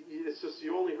 it's just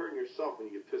you're only hurting yourself when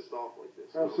you get pissed off like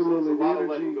this. Absolutely. It's a lot The of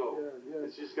letting energy, go. yeah.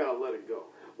 It's just gotta let it go.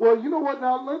 Well, you know what?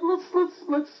 Now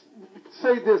let's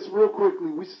say this real quickly.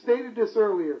 We stated this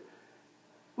earlier.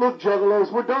 Look,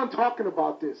 Juggalos, we're done talking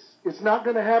about this. It's not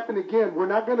going to happen again. We're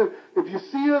not going to. If you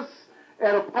see us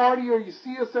at a party or you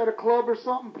see us at a club or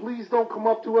something, please don't come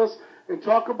up to us and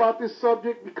talk about this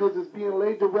subject because it's being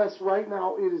laid to rest right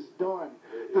now. It is done.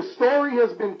 The story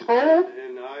has been told.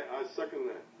 And I second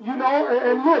that. You know,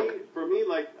 and look. For me,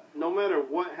 like, no matter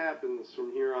what happens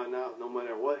from here on out, no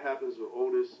matter what happens with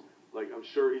Otis, like, I'm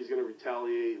sure he's going to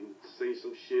retaliate and say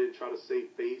some shit, try to save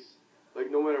face. Like,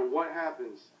 no matter what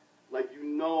happens, like, you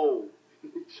know,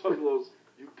 Juggalos,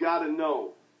 you got to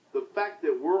know, the fact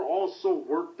that we're all so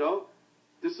worked up,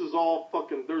 this is all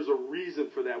fucking, there's a reason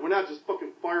for that. We're not just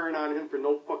fucking firing on him for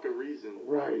no fucking reason.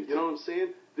 Right. You know what I'm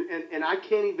saying? And I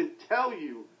can't even tell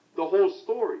you the whole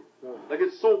story. Like,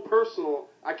 it's so personal,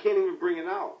 I can't even bring it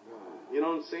out. You know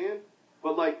what I'm saying?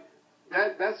 But, like,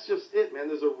 that's just it, man.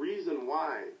 There's a reason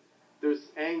why there's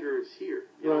anger is here.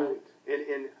 You know?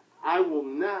 And I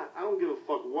don't give a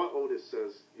fuck what Otis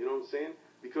says. You know what I'm saying?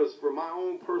 Because for my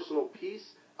own personal peace,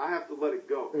 I have to let it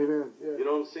go. Amen. Yeah. You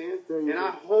know what I'm saying? And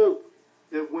I hope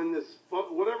that when this,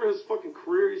 whatever his fucking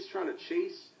career he's trying to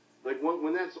chase, like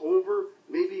when that's over,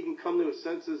 maybe he can come to his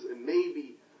senses and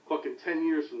maybe fucking 10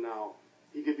 years from now,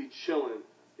 he could be chilling.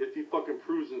 If he fucking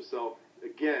proves himself,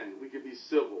 again, we could be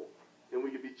civil. And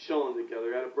we could be chilling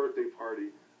together at a birthday party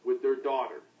with their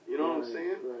daughter. You know what I'm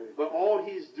saying? Right. But all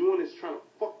he's doing is trying to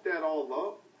fuck that all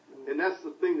up. And that's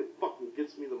the thing that fucking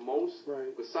gets me the most.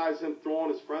 Right. Besides him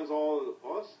throwing his friends all in the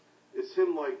bus, it's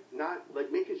him, like, not,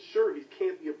 like, making sure he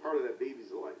can't be a part of that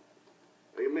baby's life.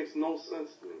 Like, it makes no sense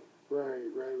to me.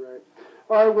 Right.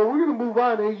 All right, well, we're going to move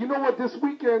on. Hey, you know what? This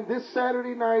weekend, this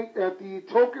Saturday night at the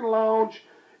Token Lounge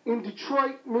in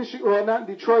Detroit, Michigan, or not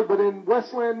in Detroit, but in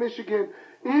Westland, Michigan,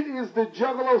 it is the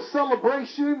Juggalo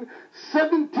Celebration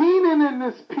 17 in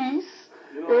this piece.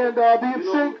 You know, and the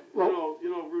insane... You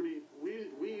know, Rudy,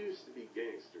 we used to be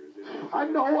gangsters. You know? I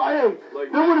know. Like,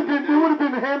 it would have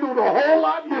been handled a whole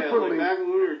lot differently. Yeah, like back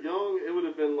when we were young, it would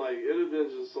have been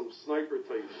just some sniper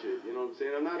type shit. You know what I'm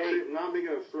saying? I'm not making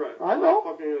a threat. I know. I'm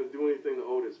not fucking gonna do anything to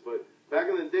Otis, but back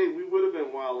in the day, we would have been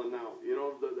wilding out. You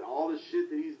know, all the shit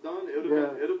that he's done, it would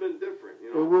have been different.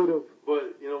 You know, it would have.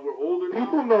 But you know, we're older now.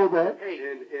 People know that.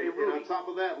 And on top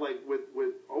of that, like with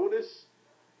Otis,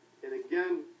 and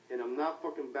again. And I'm not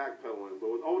fucking backpedaling,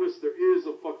 but with Otis, there is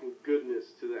a fucking goodness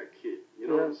to that kid. You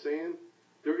know what I'm saying?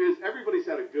 There is. Everybody's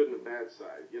had a good and a bad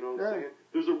side. You know what I'm saying?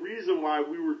 There's a reason why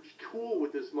we were cool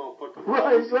with this motherfucker.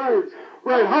 Right.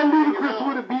 How ludicrous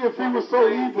would it be if he was so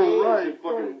evil? Right.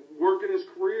 Fucking working his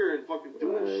career and fucking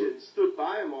doing shit and stood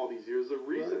by him all these years. There's a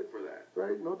reason for that.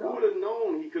 Right, no doubt. Who would have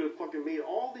known he could have fucking made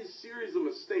all these series of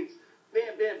mistakes?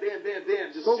 Bam,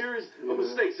 just series of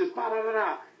mistakes, just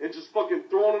da-da-da-da, and just fucking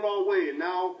throwing it all away. And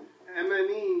now,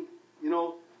 MNE, you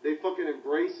know, they fucking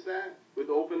embrace that with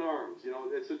open arms. You know,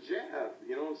 it's a jab.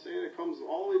 You know what I'm saying? It comes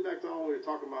all the way back to what we were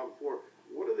talking about before.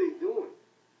 what are they doing?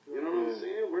 You know what I'm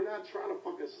saying? We're not trying to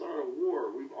fucking start a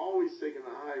war. We've always taken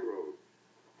the high road.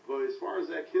 But as far as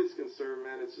that kid's concerned,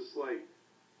 man, it's just like,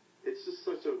 it's just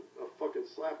such a fucking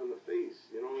slap in the face.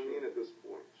 You know what I mean? At this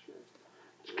point.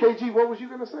 KG, what was you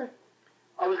going to say?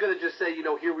 I was going to just say,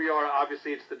 here we are.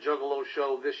 Obviously, it's the Juggalo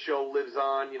show. This show lives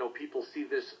on. People see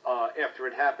this after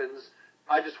it happens.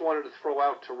 I just wanted to throw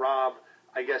out to Rob,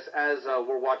 I guess, as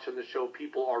we're watching the show,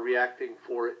 people are reacting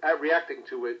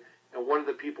to it. And one of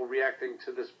the people reacting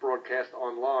to this broadcast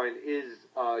online is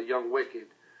Young Wicked.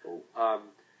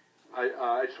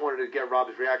 I just wanted to get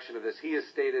Rob's reaction to this. He has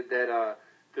stated that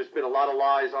there's been a lot of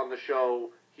lies on the show.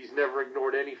 He's never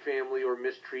ignored any family or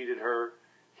mistreated her.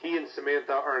 He and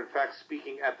Samantha are, in fact,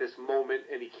 speaking at this moment,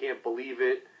 and he can't believe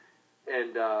it,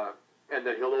 and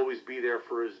that he'll always be there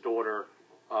for his daughter,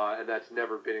 and that's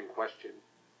never been in question.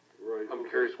 Right. I'm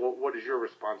curious, what is your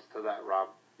response to that, Rob?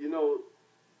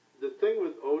 The thing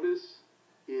with Otis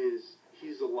is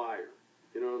he's a liar.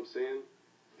 You know what I'm saying?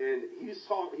 And he's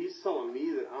telling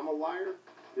me that I'm a liar.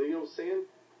 You know what I'm saying?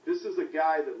 This is a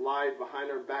guy that lied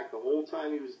behind our back the whole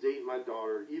time he was dating my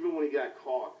daughter, even when he got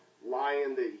caught.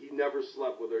 Lying that he never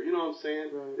slept with her. You know what I'm saying?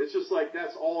 Right. It's just like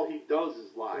that's all he does is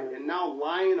lie. Right. And now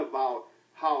lying about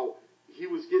how he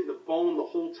was getting the bone the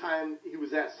whole time he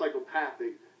was at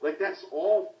Psychopathic. Like that's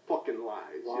all fucking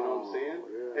lies. Wow. You know what I'm saying?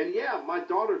 Yeah. And yeah, my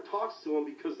daughter talks to him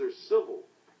because they're civil.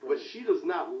 Right. But she does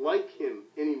not like him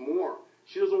anymore.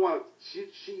 She doesn't want to.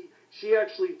 She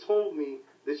actually told me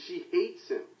that she hates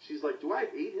him. She's like, do I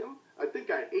hate him? I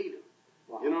think I hate him.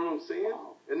 Wow. You know what I'm saying? Wow.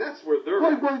 And that's where they're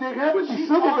at. Well, they have to be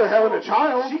civil to having a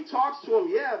child. She talks to him,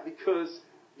 yeah, because,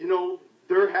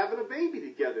 they're having a baby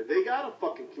together. They got to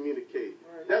fucking communicate.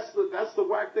 Right. That's the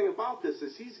whack thing about this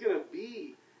is he's going to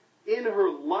be in her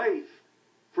life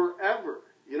forever.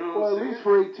 You know what I'm saying? At least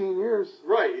for 18 years.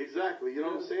 Right, exactly. You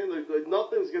know what I'm saying? Like,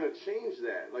 nothing's going to change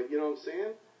that. Like, you know what I'm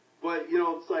saying? But,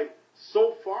 it's like,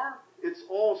 so far, it's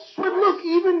all stress. But look,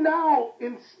 even now,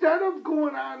 instead of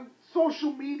going on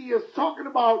social media talking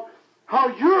about how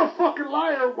you're a fucking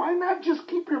liar, why not just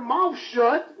keep your mouth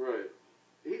shut? Right.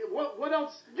 What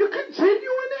else? You're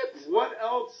continuing it? What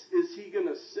else is he going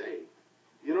to say?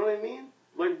 You know what I mean?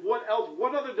 Like, what else?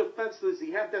 What other defense does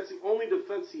he have? That's the only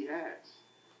defense he has.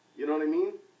 You know what I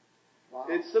mean? Wow.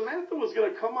 And Samantha was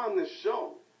going to come on this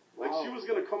show. Like, she was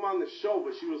going to come on the show,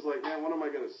 but she was like, man, what am I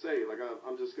going to say? Like,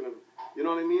 I'm just going to, you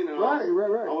know what I mean? And right.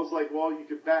 I was like, well, you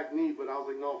could back me, but I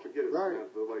was like, no, forget it,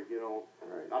 Samantha. Like,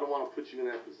 I don't want to put you in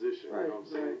that position, you know what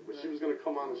I'm saying? But she was going to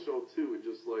come on the show, too, and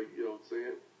just, like, you know what I'm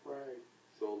saying? Right.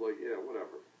 So, like, yeah,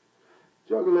 whatever.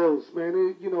 Juggalos,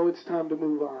 man, it's time to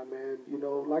move on, man.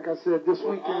 Like I said, this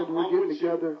weekend we're getting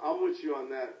together. I'm with you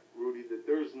on that, Rudy, that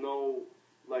there's no,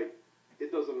 like, it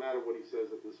doesn't matter what he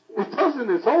says at this point. It doesn't.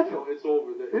 It's over. It's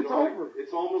over. It's over. Like,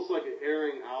 it's almost like an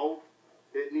airing out.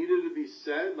 It needed to be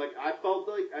said. Like, I felt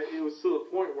like it was to the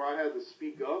point where I had to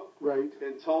speak up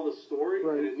and tell the story,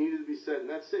 and it needed to be said, and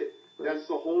that's it. Right. That's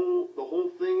the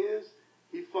whole thing is,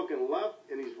 he fucking left,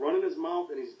 and he's running his mouth,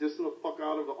 and he's dissing the fuck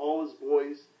out of all his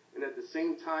boys, and at the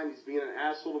same time, he's being an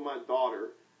asshole to my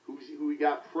daughter, who he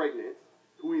got pregnant,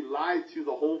 who he lied to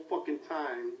the whole fucking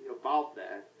time about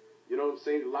that. You know what I'm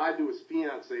saying? He lied to his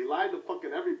fiance. He lied to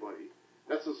fucking everybody.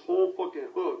 That's his whole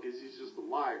fucking hook, is he's just a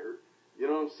liar. You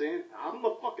know what I'm saying? I'm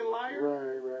the fucking liar.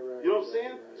 Right. You know what I'm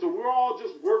saying? Right. So we're all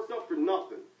just worked up for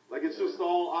nothing. Like, it's just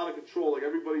all out of control. Like,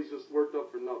 everybody's just worked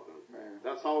up for nothing. Man.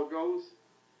 That's how it goes.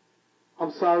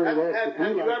 I'm sorry have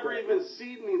you like ever even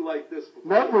seen me like this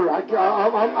before? Never.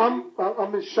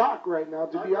 I'm in shock right now,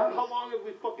 to be honest. How long have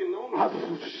we fucking known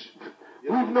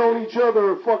each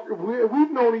other?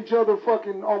 We've known each other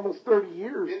fucking almost 30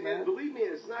 years, man. And believe me,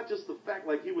 it's not just the fact,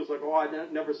 like, he was like, oh, I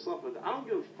never slept with her. I don't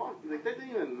give a fuck. Like, that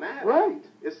didn't even matter. Right.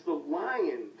 It's the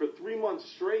lying for 3 months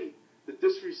straight, the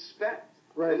disrespect.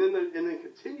 Right. And then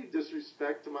continued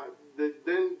disrespect that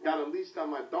then got unleashed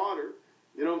on my daughter.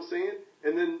 You know what I'm saying?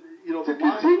 And then, to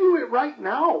continue it right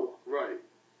now. Right.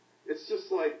 It's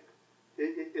just like,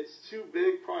 it's too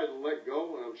big probably to let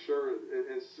go, and I'm sure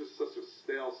it's just such a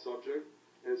stale subject,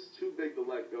 and it's too big to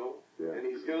let go, and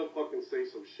he's going to fucking say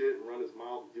some shit and run his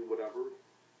mouth and do whatever,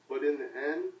 but in the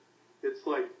end, it's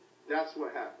like, that's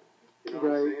what happened. You know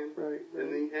what I'm saying? Right. In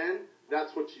the end,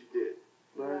 that's what you did.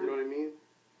 Right. You know what I mean?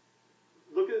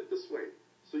 Look at it this way.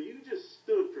 So you just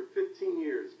stood for 15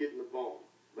 years getting the bone.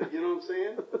 Like, you know what I'm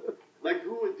saying? Like,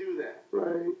 who would do that?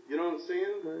 Right. You know what I'm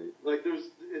saying? Right. Like,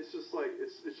 it's just like,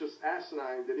 it's just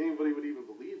asinine that anybody would even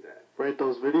believe that. Right,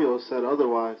 those videos said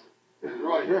otherwise.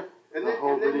 Right. Yeah. And the then,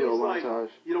 whole and then video he's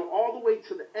montage. like, all the way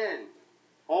to the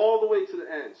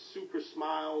end. Super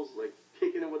smiles, like,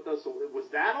 kicking it with So was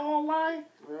that all a lie?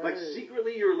 Right. Like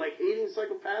secretly you're like hating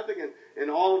Psychopathic and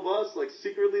all of us, like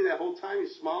secretly that whole time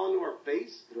you're smiling to our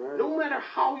face? Right. No matter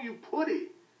how you put it,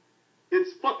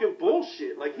 it's fucking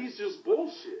bullshit. Like he's just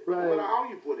bullshit. Right. No matter how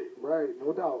you put it. Right,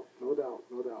 no doubt, no doubt,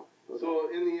 no doubt. No doubt. So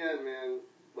in the end, man,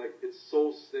 like it's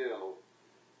so stale.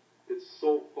 It's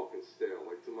so fucking stale.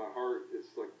 Like to my heart, it's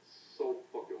like so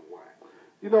fucking whack.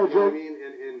 You know, You know Joe. what I mean?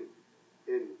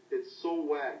 And it's so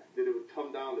whack that it would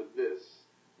come down to this.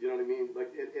 You know what I mean?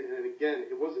 Like, and again,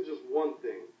 it wasn't just one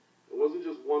thing. It wasn't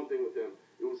just one thing with him.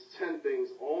 It was 10 things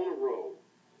all in a row.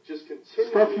 Just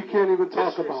continually Stuff you can't even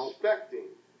talk about.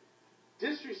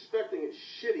 Disrespecting and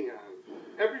shitting on him.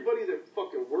 Everybody that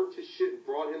fucking worked his shit and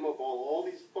brought him up all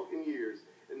these fucking years.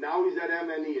 And now he's at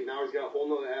MNE and now he's got a whole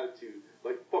nother attitude.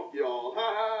 Like, fuck y'all. Ha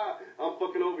ha! I'm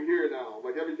fucking over here now.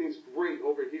 Like, everything's great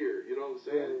over here. You know what I'm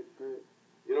saying? Right.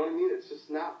 You know what I mean? It's just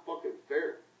not fucking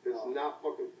fair. It's not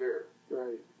fucking fair.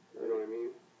 Right. You know what I mean?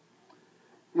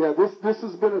 Yeah, this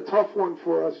has been a tough one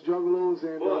for us, Juggalos,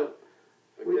 and But,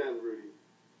 again, Rudy,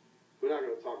 we're not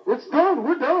going to talk about it's done.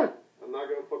 We're done. I'm not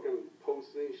going to fucking post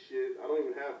any shit. I don't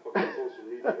even have fucking social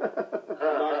media.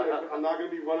 I'm not going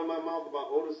to be running my mouth about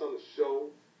Otis on the show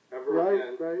ever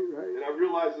again. Right. And I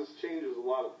realize this changes a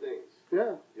lot of things.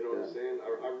 Yeah. You know what I'm saying?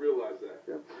 I realize that.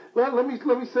 Yeah. Let me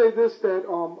say this, that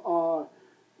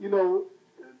you know,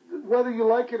 whether you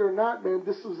like it or not, man,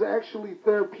 this was actually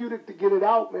therapeutic to get it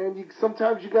out, man.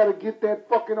 Sometimes you got to get that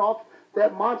fucking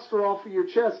that monster off of your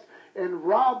chest. And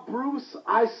Rob Bruce,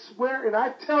 I swear, and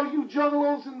I tell you,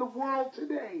 Juggalos in the world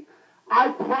today,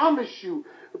 I promise you,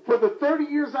 for the 30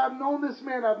 years I've known this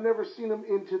man, I've never seen him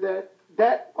into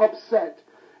that upset.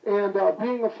 And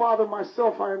being a father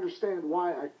myself, I understand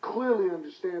why. I clearly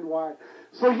understand why.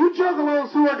 So you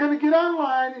Juggalos who are going to get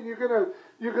online and you're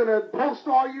gonna post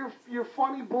all your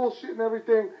funny bullshit and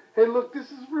everything. Hey, look, this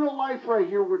is real life right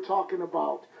here we're talking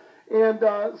about. And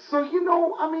so you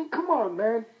know, I mean, come on,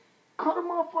 man, cut a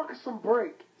motherfucker some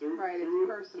break. It's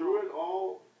personal. Through it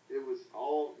all, it was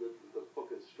all the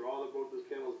fucking straw that broke this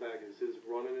camel's back is his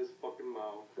running his fucking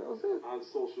mouth That was it. on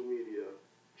social media,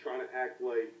 trying to act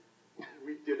like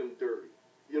we did him dirty.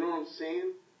 You know what I'm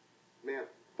saying? Man,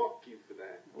 fuck you for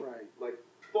that. Right. Like,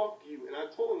 fuck you. And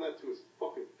I told him that to his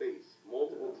fucking face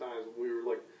multiple times when we were,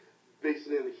 like,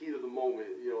 basically in the heat of the moment,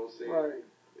 you know what I'm saying? Right.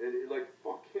 And, like,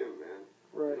 fuck him, man.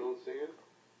 Right. You know what I'm saying?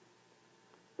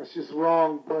 That's just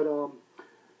wrong. But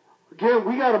again,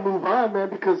 we got to move on, man,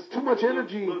 because too much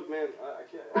energy. Look, man, I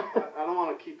can't. I don't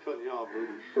want to keep cutting you off,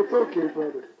 Rudy. It's okay,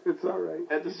 brother. It's all right.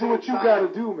 At the You do same what you time- got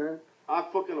to do, man. I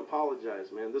fucking apologize,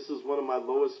 man. This is one of my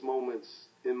lowest moments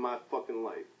in my fucking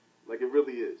life. Like, it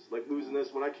really is. Like, losing this.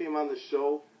 When I came on this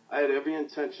show, I had every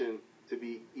intention to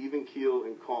be even keel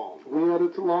and calm. We had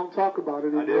a long talk about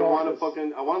it. I didn't want to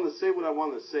fucking. I wanted to say what I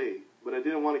wanted to say, but I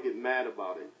didn't want to get mad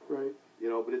about it. Right. You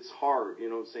know, but it's hard. You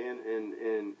know what I'm saying?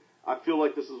 And I feel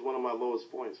like this is one of my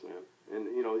lowest points, man. And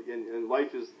you know, and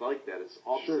life is like that. It's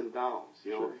ups Sure. and downs.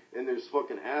 You know, Sure. and there's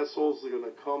fucking assholes that are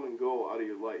gonna come and go out of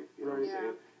your life. You know what I'm Right.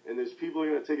 saying? And there's people who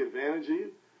are gonna take advantage of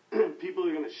you. People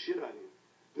are gonna shit on you.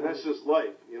 And that's just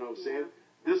life. You know what I'm saying?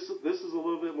 This is a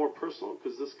little bit more personal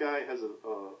because this guy has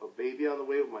a baby on the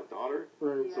way with my daughter.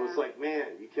 Right. So it's like,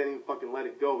 man, you can't even fucking let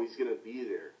it go. He's gonna be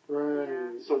there.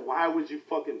 Right. So why would you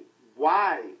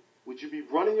be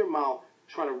running your mouth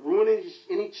trying to ruin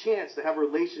any chance to have a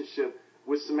relationship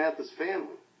with Samantha's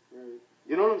family? Right.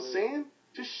 You know what I'm saying?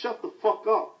 Just shut the fuck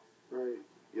up. Right.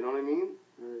 You know what I mean?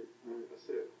 Right. That's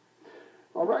it.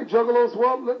 All right, Juggalos.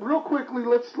 Well, real quickly,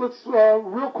 let's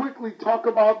real quickly talk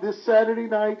about this Saturday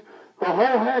night. The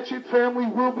whole Hatchet family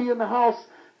will be in the house.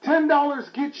 $10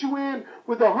 gets you in,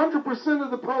 with 100%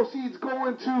 of the proceeds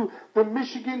going to the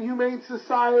Michigan Humane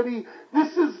Society.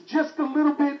 This is just a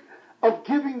little bit of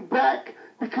giving back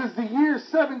because the year's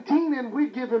 17 and we're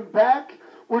giving back.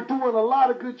 We're doing a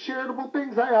lot of good charitable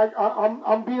things.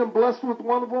 I'm being blessed with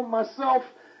one of them myself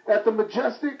at the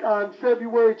Majestic on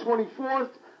February 24th.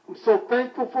 I'm so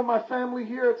thankful for my family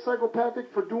here at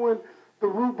Psychopathic for doing the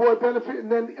Rude Boy benefit. And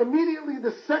then immediately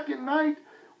the second night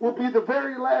will be the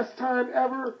very last time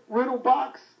ever Riddle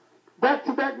Box.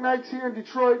 Back-to-back nights here in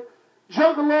Detroit.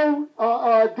 Juggalo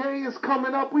Day is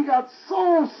coming up. We got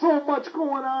so much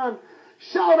going on.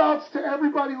 Shout-outs to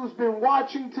everybody who's been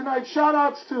watching tonight.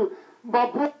 Shout-outs to my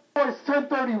boys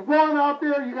 1031 out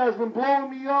there. You guys been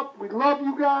blowing me up. We love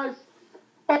you guys.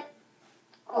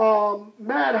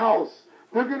 Madhouse.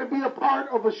 They're going to be a part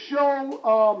of a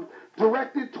show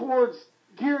directed towards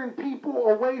gearing people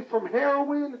away from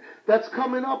heroin. That's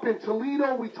coming up in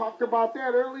Toledo. We talked about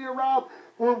that earlier, Rob.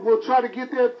 We'll try to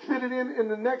get that fitted in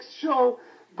the next show.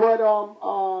 But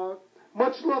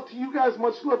Much love to you guys.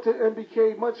 Much love to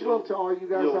MBK. Much love to all you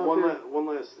guys out there. One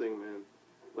last thing, man.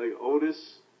 Like,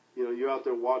 Otis, you're out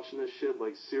there watching this shit.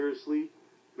 Like, seriously,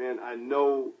 man, I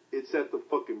know it's at the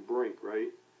fucking brink, right?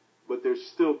 But they're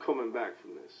still coming back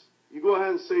from this. You go ahead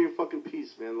and say your fucking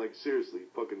piece, man. Like, seriously,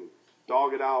 fucking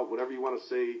dog it out, whatever you want to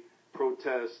say,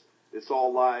 protest, it's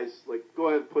all lies. Like, go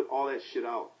ahead and put all that shit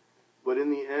out. But in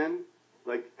the end,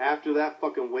 like, after that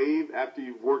fucking wave, after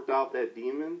you've worked out that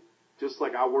demon, just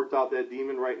like I worked out that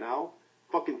demon right now,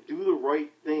 fucking do the right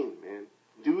thing, man.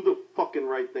 Do the fucking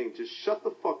right thing. Just shut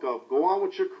the fuck up. Go on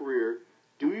with your career.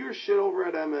 Do your shit over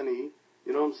at MNE.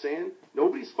 You know what I'm saying?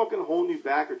 Nobody's fucking holding you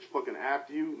back or fucking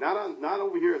after you. Not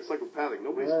over here at Psychopathic.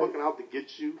 Nobody's fucking out to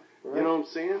get you. Right. You know what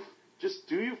I'm saying? Just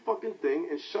do your fucking thing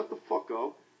and shut the fuck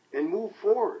up and move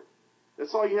forward.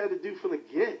 That's all you had to do from the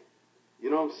get. You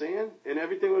know what I'm saying? And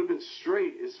everything would have been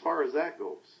straight as far as that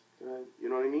goes. Right. You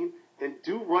know what I mean? And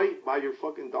do right by your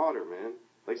fucking daughter, man.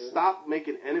 Like, stop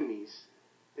making enemies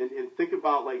and think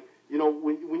about, like,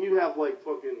 when you have, like,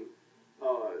 fucking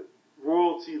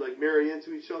royalty, like, marry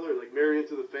into each other, like, marry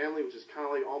into the family, which is kind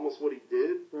of like almost what he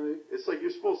did. Right. It's like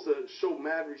you're supposed to show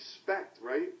mad respect,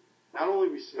 right? Not only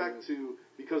respect to,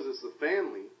 because it's the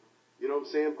family, you know what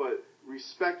I'm saying, but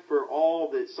respect for all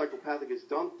that Psychopathic has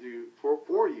done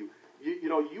for you.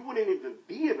 You wouldn't even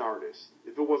be an artist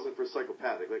if it wasn't for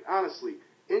Psychopathic. Like, honestly,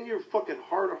 in your fucking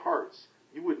heart of hearts,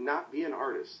 you would not be an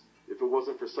artist if it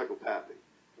wasn't for Psychopathic.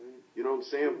 You know what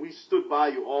I'm saying? We stood by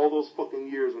you all those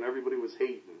fucking years when everybody was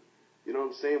hating. You know what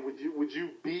I'm saying? Would you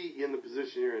be in the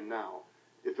position you're in now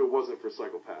if it wasn't for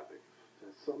Psychopathic?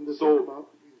 That's something to think about.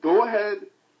 Go ahead,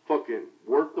 fucking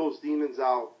work those demons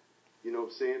out, you know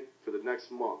what I'm saying, for the next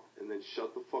month, and then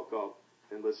shut the fuck up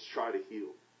and let's try to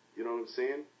heal. You know what I'm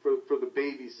saying? For the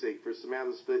baby's sake, for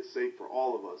Samantha's sake, for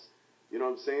all of us. You know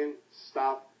what I'm saying?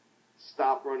 Stop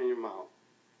running your mouth.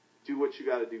 Do what you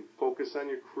got to do. Focus on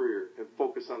your career and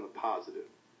focus on the positive.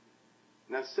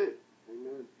 And that's it.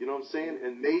 Amen. You know what I'm saying?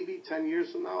 And maybe 10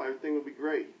 years from now, everything will be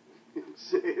great. You know what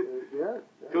I'm saying? Yeah.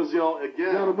 Because, again,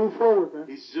 you got to move forward, man.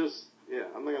 He's just,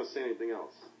 I'm not going to say anything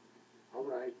else. All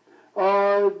right.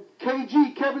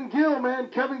 KG, Kevin Gill, man.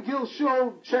 Kevin Gill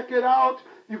show. Check it out.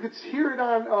 You could hear it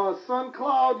on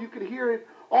SoundCloud. You could hear it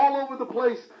all over the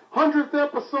place. 100th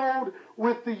episode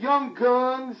with the Young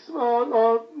Guns.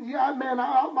 Yeah, man,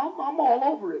 I'm all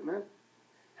over it, man.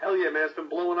 Hell yeah, man. It's been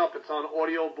blowing up. It's on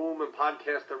Audio Boom and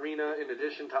Podcast Arena in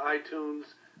addition to iTunes.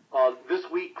 This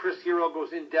week, Chris Hero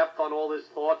goes in depth on all his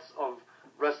thoughts of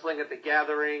wrestling at the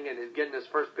Gathering and getting his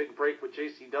first big break with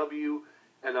JCW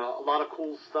and a lot of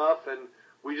cool stuff. And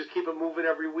we just keep it moving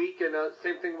every week. And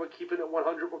same thing with keeping it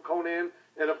 100 with Conan.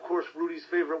 And, of course, Rudy's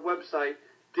favorite website,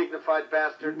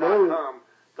 dignifiedbastard.com.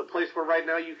 The place where right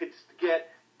now you could get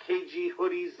KG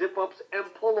hoodies, zip-ups, and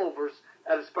pullovers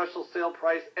at a special sale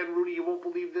price. And, Rudy, you won't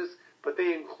believe this, but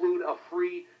they include a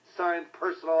free, signed,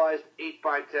 personalized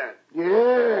 8x10.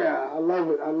 Yeah, I love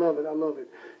it.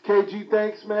 KG,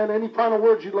 thanks, man. Any final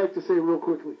words you'd like to say real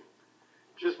quickly?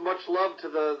 Just much love to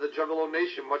the Juggalo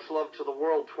Nation. Much love to the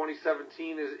world.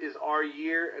 2017 is our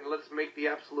year, and let's make the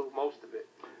absolute most of it.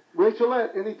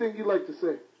 Rachelette, anything you'd like to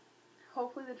say?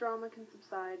 Hopefully the drama can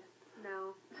subside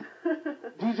now.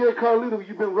 DJ Carlito,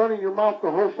 you've been running your mouth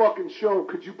the whole fucking show.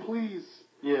 Could you please?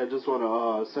 Yeah, just want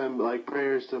to send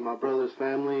prayers to my brother's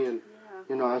family, and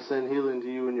I send healing to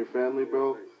you and your family,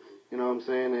 bro. You know what I'm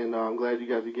saying? And I'm glad you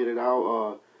got to get it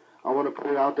out. I want to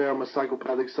put it out there. I'm a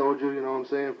psychopathic soldier. You know what I'm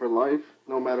saying? For life,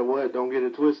 no matter what. Don't get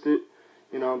it twisted.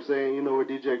 You know what I'm saying? You know where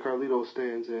DJ Carlito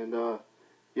stands, and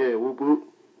yeah, whoop whoop.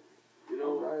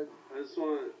 Right. I just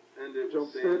want to end it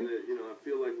with saying that, I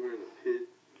feel like we're in a pit,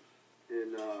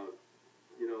 and,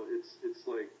 it's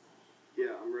like,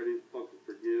 yeah, I'm ready to fucking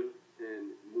forgive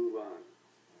and move on.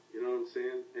 You know what I'm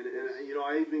saying? And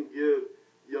I even give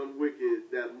Young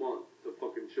Wicked that month to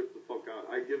fucking trip the fuck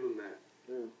out. I give him that.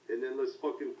 Yeah. And then let's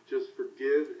fucking just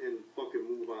forgive and fucking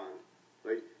move on.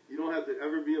 Like, you don't have to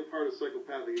ever be a part of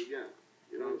Psychopathic again.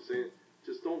 You know what I'm saying?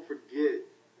 Just don't forget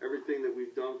everything that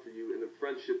we've done for you and the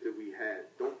friendship that we had.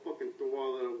 Don't fucking throw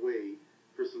all that away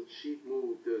for some cheap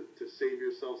move to save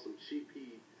yourself some cheap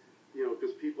heat,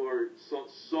 because people are,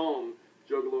 some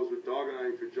juggalos were dogging on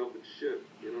you for jumping ship.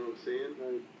 You know what I'm saying?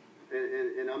 Right.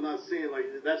 And I'm not saying, like,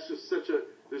 that's just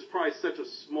there's probably such a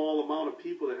small amount of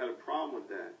people that had a problem with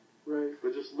that. Right.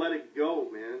 But just let it go,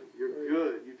 man. You're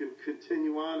good. You can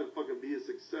continue on and fucking be a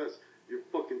success. You're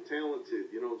fucking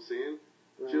talented. You know what I'm saying?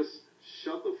 Right. Just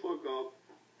shut the fuck up.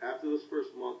 After this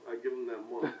first month, I give them that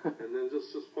month. And then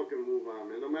just fucking move on,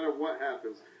 man. No matter what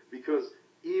happens. Because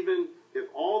even if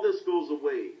all this goes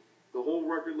away, the whole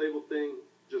record label thing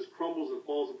just crumbles and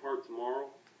falls apart tomorrow,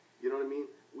 you know what I mean?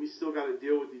 we still got to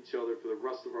deal with each other for the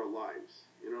rest of our lives.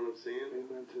 You know what I'm saying?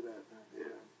 Amen to that, man.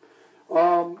 Yeah.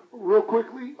 Real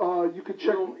quickly, you can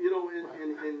check.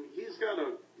 And he's got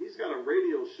a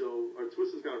radio show, or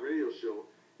Twista's got a radio show.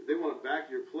 If they want to back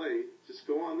your play, just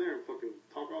go on there and fucking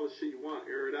talk all the shit you want,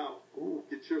 air it out,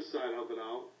 get your side of it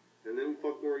out, and then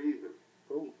fuck more even.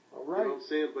 Ooh, all right. You know what I'm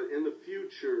saying? But in the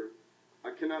future,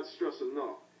 I cannot stress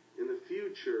enough. In the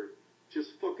future,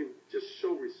 just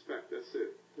show respect. That's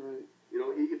it. Right. You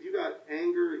know, if you got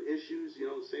anger and issues, you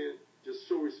know what I'm saying? Just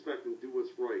show respect and do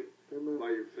what's right by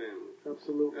your family.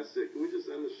 Absolutely. That's it. Can we just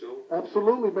end the show?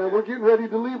 Absolutely, man. We're getting ready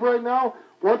to leave right now.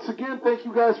 Once again, thank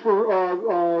you guys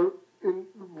for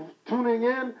tuning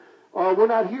in. We're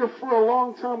not here for a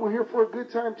long time. We're here for a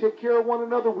good time. Take care of one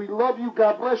another. We love you.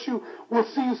 God bless you. We'll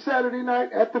see you Saturday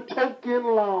night at the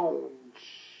Token Lounge.